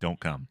 Yeah. Don't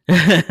come.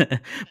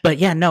 But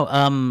yeah,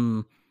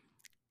 no.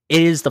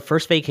 It is the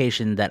first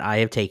vacation that I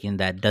have taken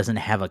that doesn't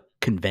have a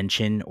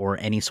convention or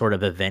any sort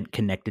of event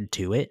connected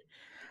to it.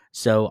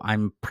 So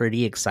I'm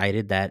pretty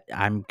excited that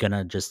I'm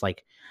gonna just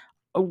like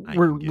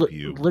we're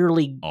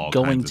literally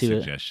going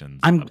to.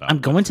 I'm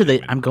going to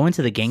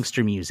the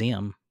Gangster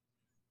Museum.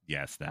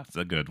 Yes, that's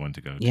a good one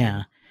to go to.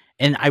 Yeah,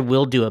 and I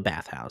will do a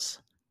bathhouse.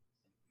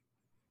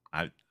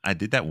 I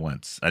did that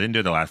once. I didn't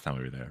do it the last time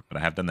we were there, but I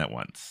have done that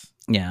once.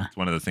 Yeah, it's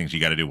one of those things you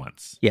got to do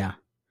once. Yeah.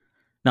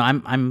 No,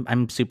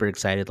 I'm super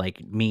excited. Like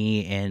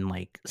me and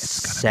like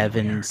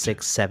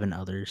 6, 7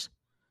 others.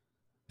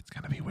 It's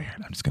gonna be weird.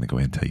 I'm just gonna go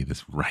ahead and tell you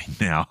this right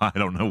now. I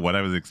don't know what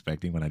I was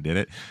expecting when I did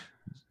it.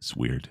 It's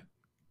weird.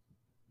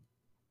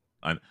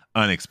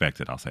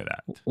 Unexpected. I'll say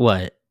that.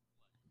 What?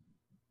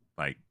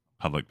 Like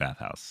public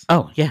bathhouse.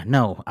 Oh yeah,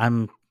 no.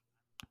 I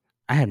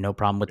had no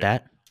problem with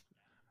that.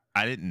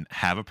 I didn't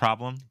have a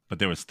problem, but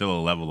there was still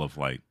a level of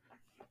like,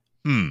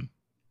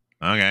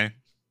 okay.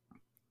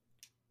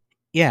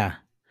 Yeah.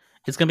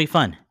 It's going to be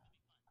fun.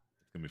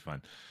 It's going to be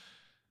fun.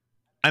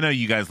 I know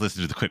you guys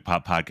listen to the Quick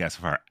Pop podcast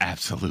for our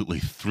absolutely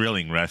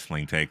thrilling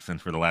wrestling takes,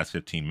 and for the last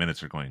 15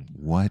 minutes are going,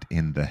 what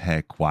in the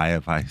heck? Why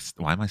am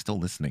I still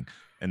listening?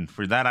 And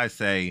for that, I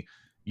say,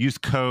 use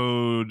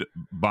code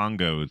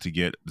BONGO to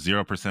get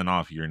 0%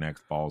 off your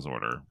next Balls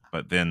order.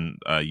 But then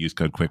use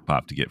code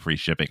QuickPop to get free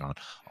shipping on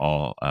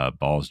all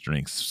Balls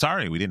drinks.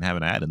 Sorry, we didn't have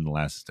an ad in the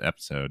last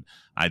episode.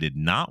 I did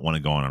not want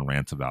to go on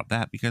rants about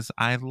that because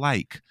I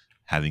like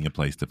having a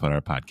place to put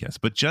our podcast.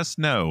 But just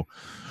know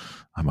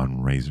I'm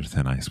on razor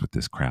thin ice with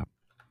this crap.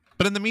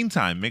 But in the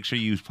meantime, make sure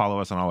you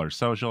follow us on all our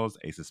socials.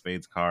 Ace of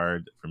Spades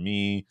card for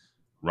me,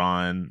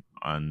 Ron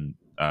on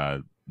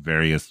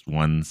various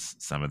ones.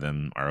 Some of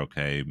them are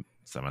okay.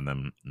 Some of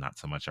them not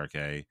so much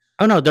okay.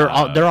 Oh no, they're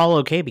all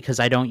okay because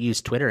I don't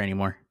use Twitter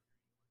anymore.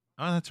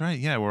 Oh, that's right.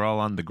 Yeah, we're all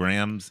on the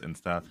grams and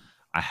stuff.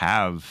 I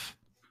have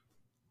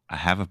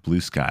a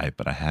Blue Sky,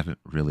 but I haven't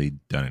really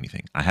done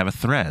anything. I have a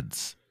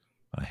Threads,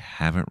 but I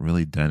haven't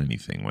really done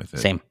anything with it.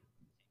 Same.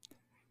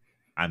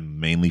 I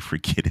mainly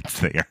forget it's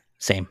there.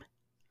 Same.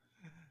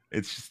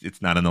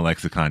 It's not in the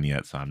lexicon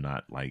yet, so I'm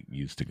not like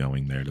used to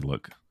going there to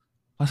look.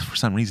 Plus, for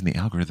some reason, the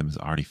algorithm is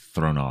already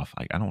thrown off.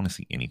 Like, I don't want to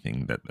see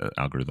anything that the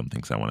algorithm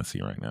thinks I want to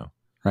see right now.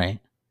 Right.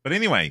 But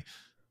anyway,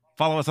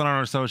 follow us on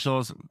our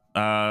socials.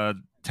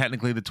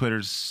 Technically, the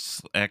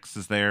Twitter's X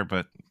is there,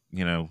 but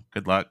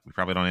good luck. We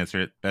probably don't answer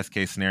it. Best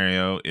case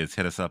scenario is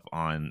hit us up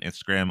on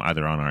Instagram,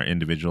 either on our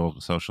individual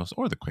socials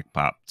or the Quick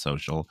Pop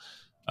social.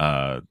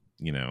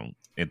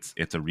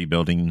 It's a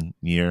rebuilding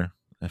year.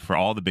 For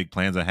all the big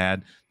plans I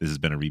had, this has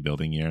been a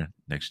rebuilding year.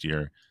 Next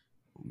year,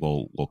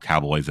 we'll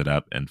Cowboys it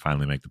up and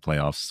finally make the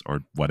playoffs or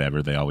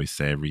whatever they always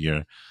say every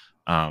year.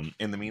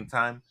 In the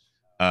meantime,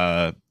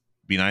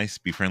 be nice,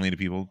 be friendly to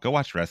people. Go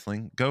watch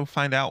wrestling. Go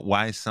find out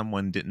why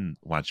someone didn't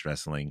watch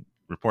wrestling.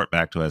 Report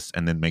back to us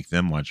and then make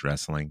them watch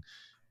wrestling.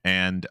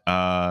 And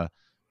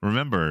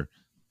remember,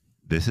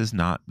 this is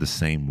not the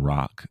same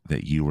Rock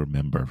that you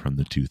remember from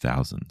the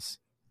 2000s.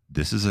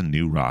 This is a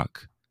new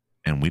Rock,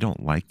 and we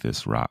don't like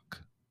this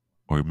Rock.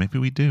 Or maybe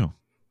we do.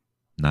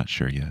 Not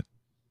sure yet.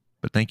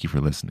 But thank you for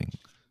listening.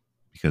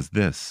 Because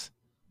this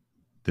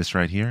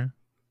right here,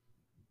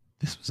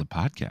 this was a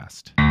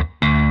podcast.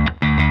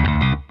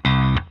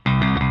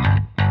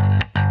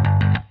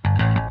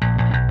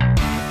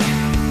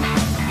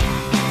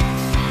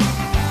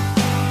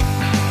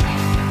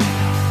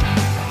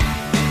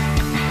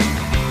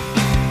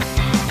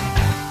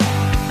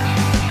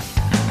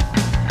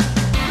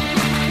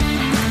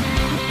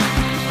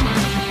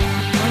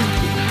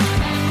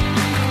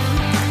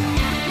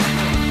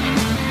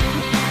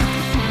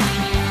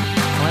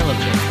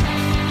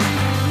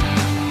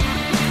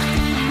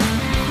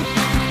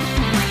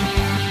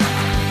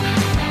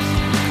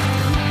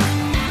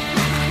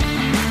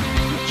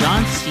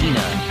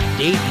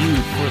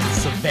 Debuted for the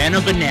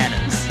Savannah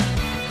Bananas.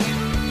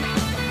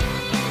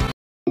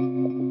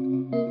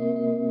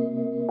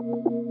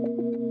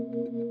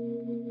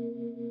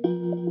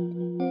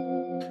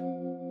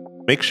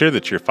 Make sure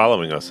that you're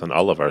following us on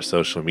all of our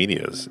social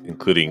medias,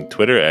 including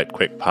Twitter at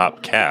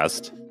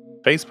QuickPopCast,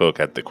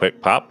 Facebook at the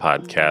Quick Pop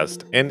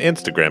Podcast, and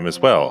Instagram as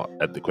well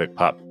at the Quick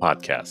Pop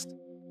Podcast.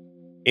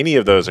 Any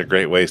of those are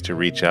great ways to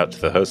reach out to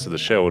the host of the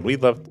show, and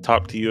we'd love to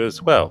talk to you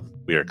as well.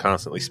 We are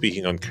constantly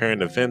speaking on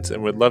current events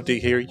and would love to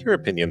hear your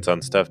opinions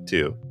on stuff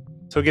too.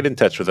 So get in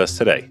touch with us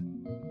today.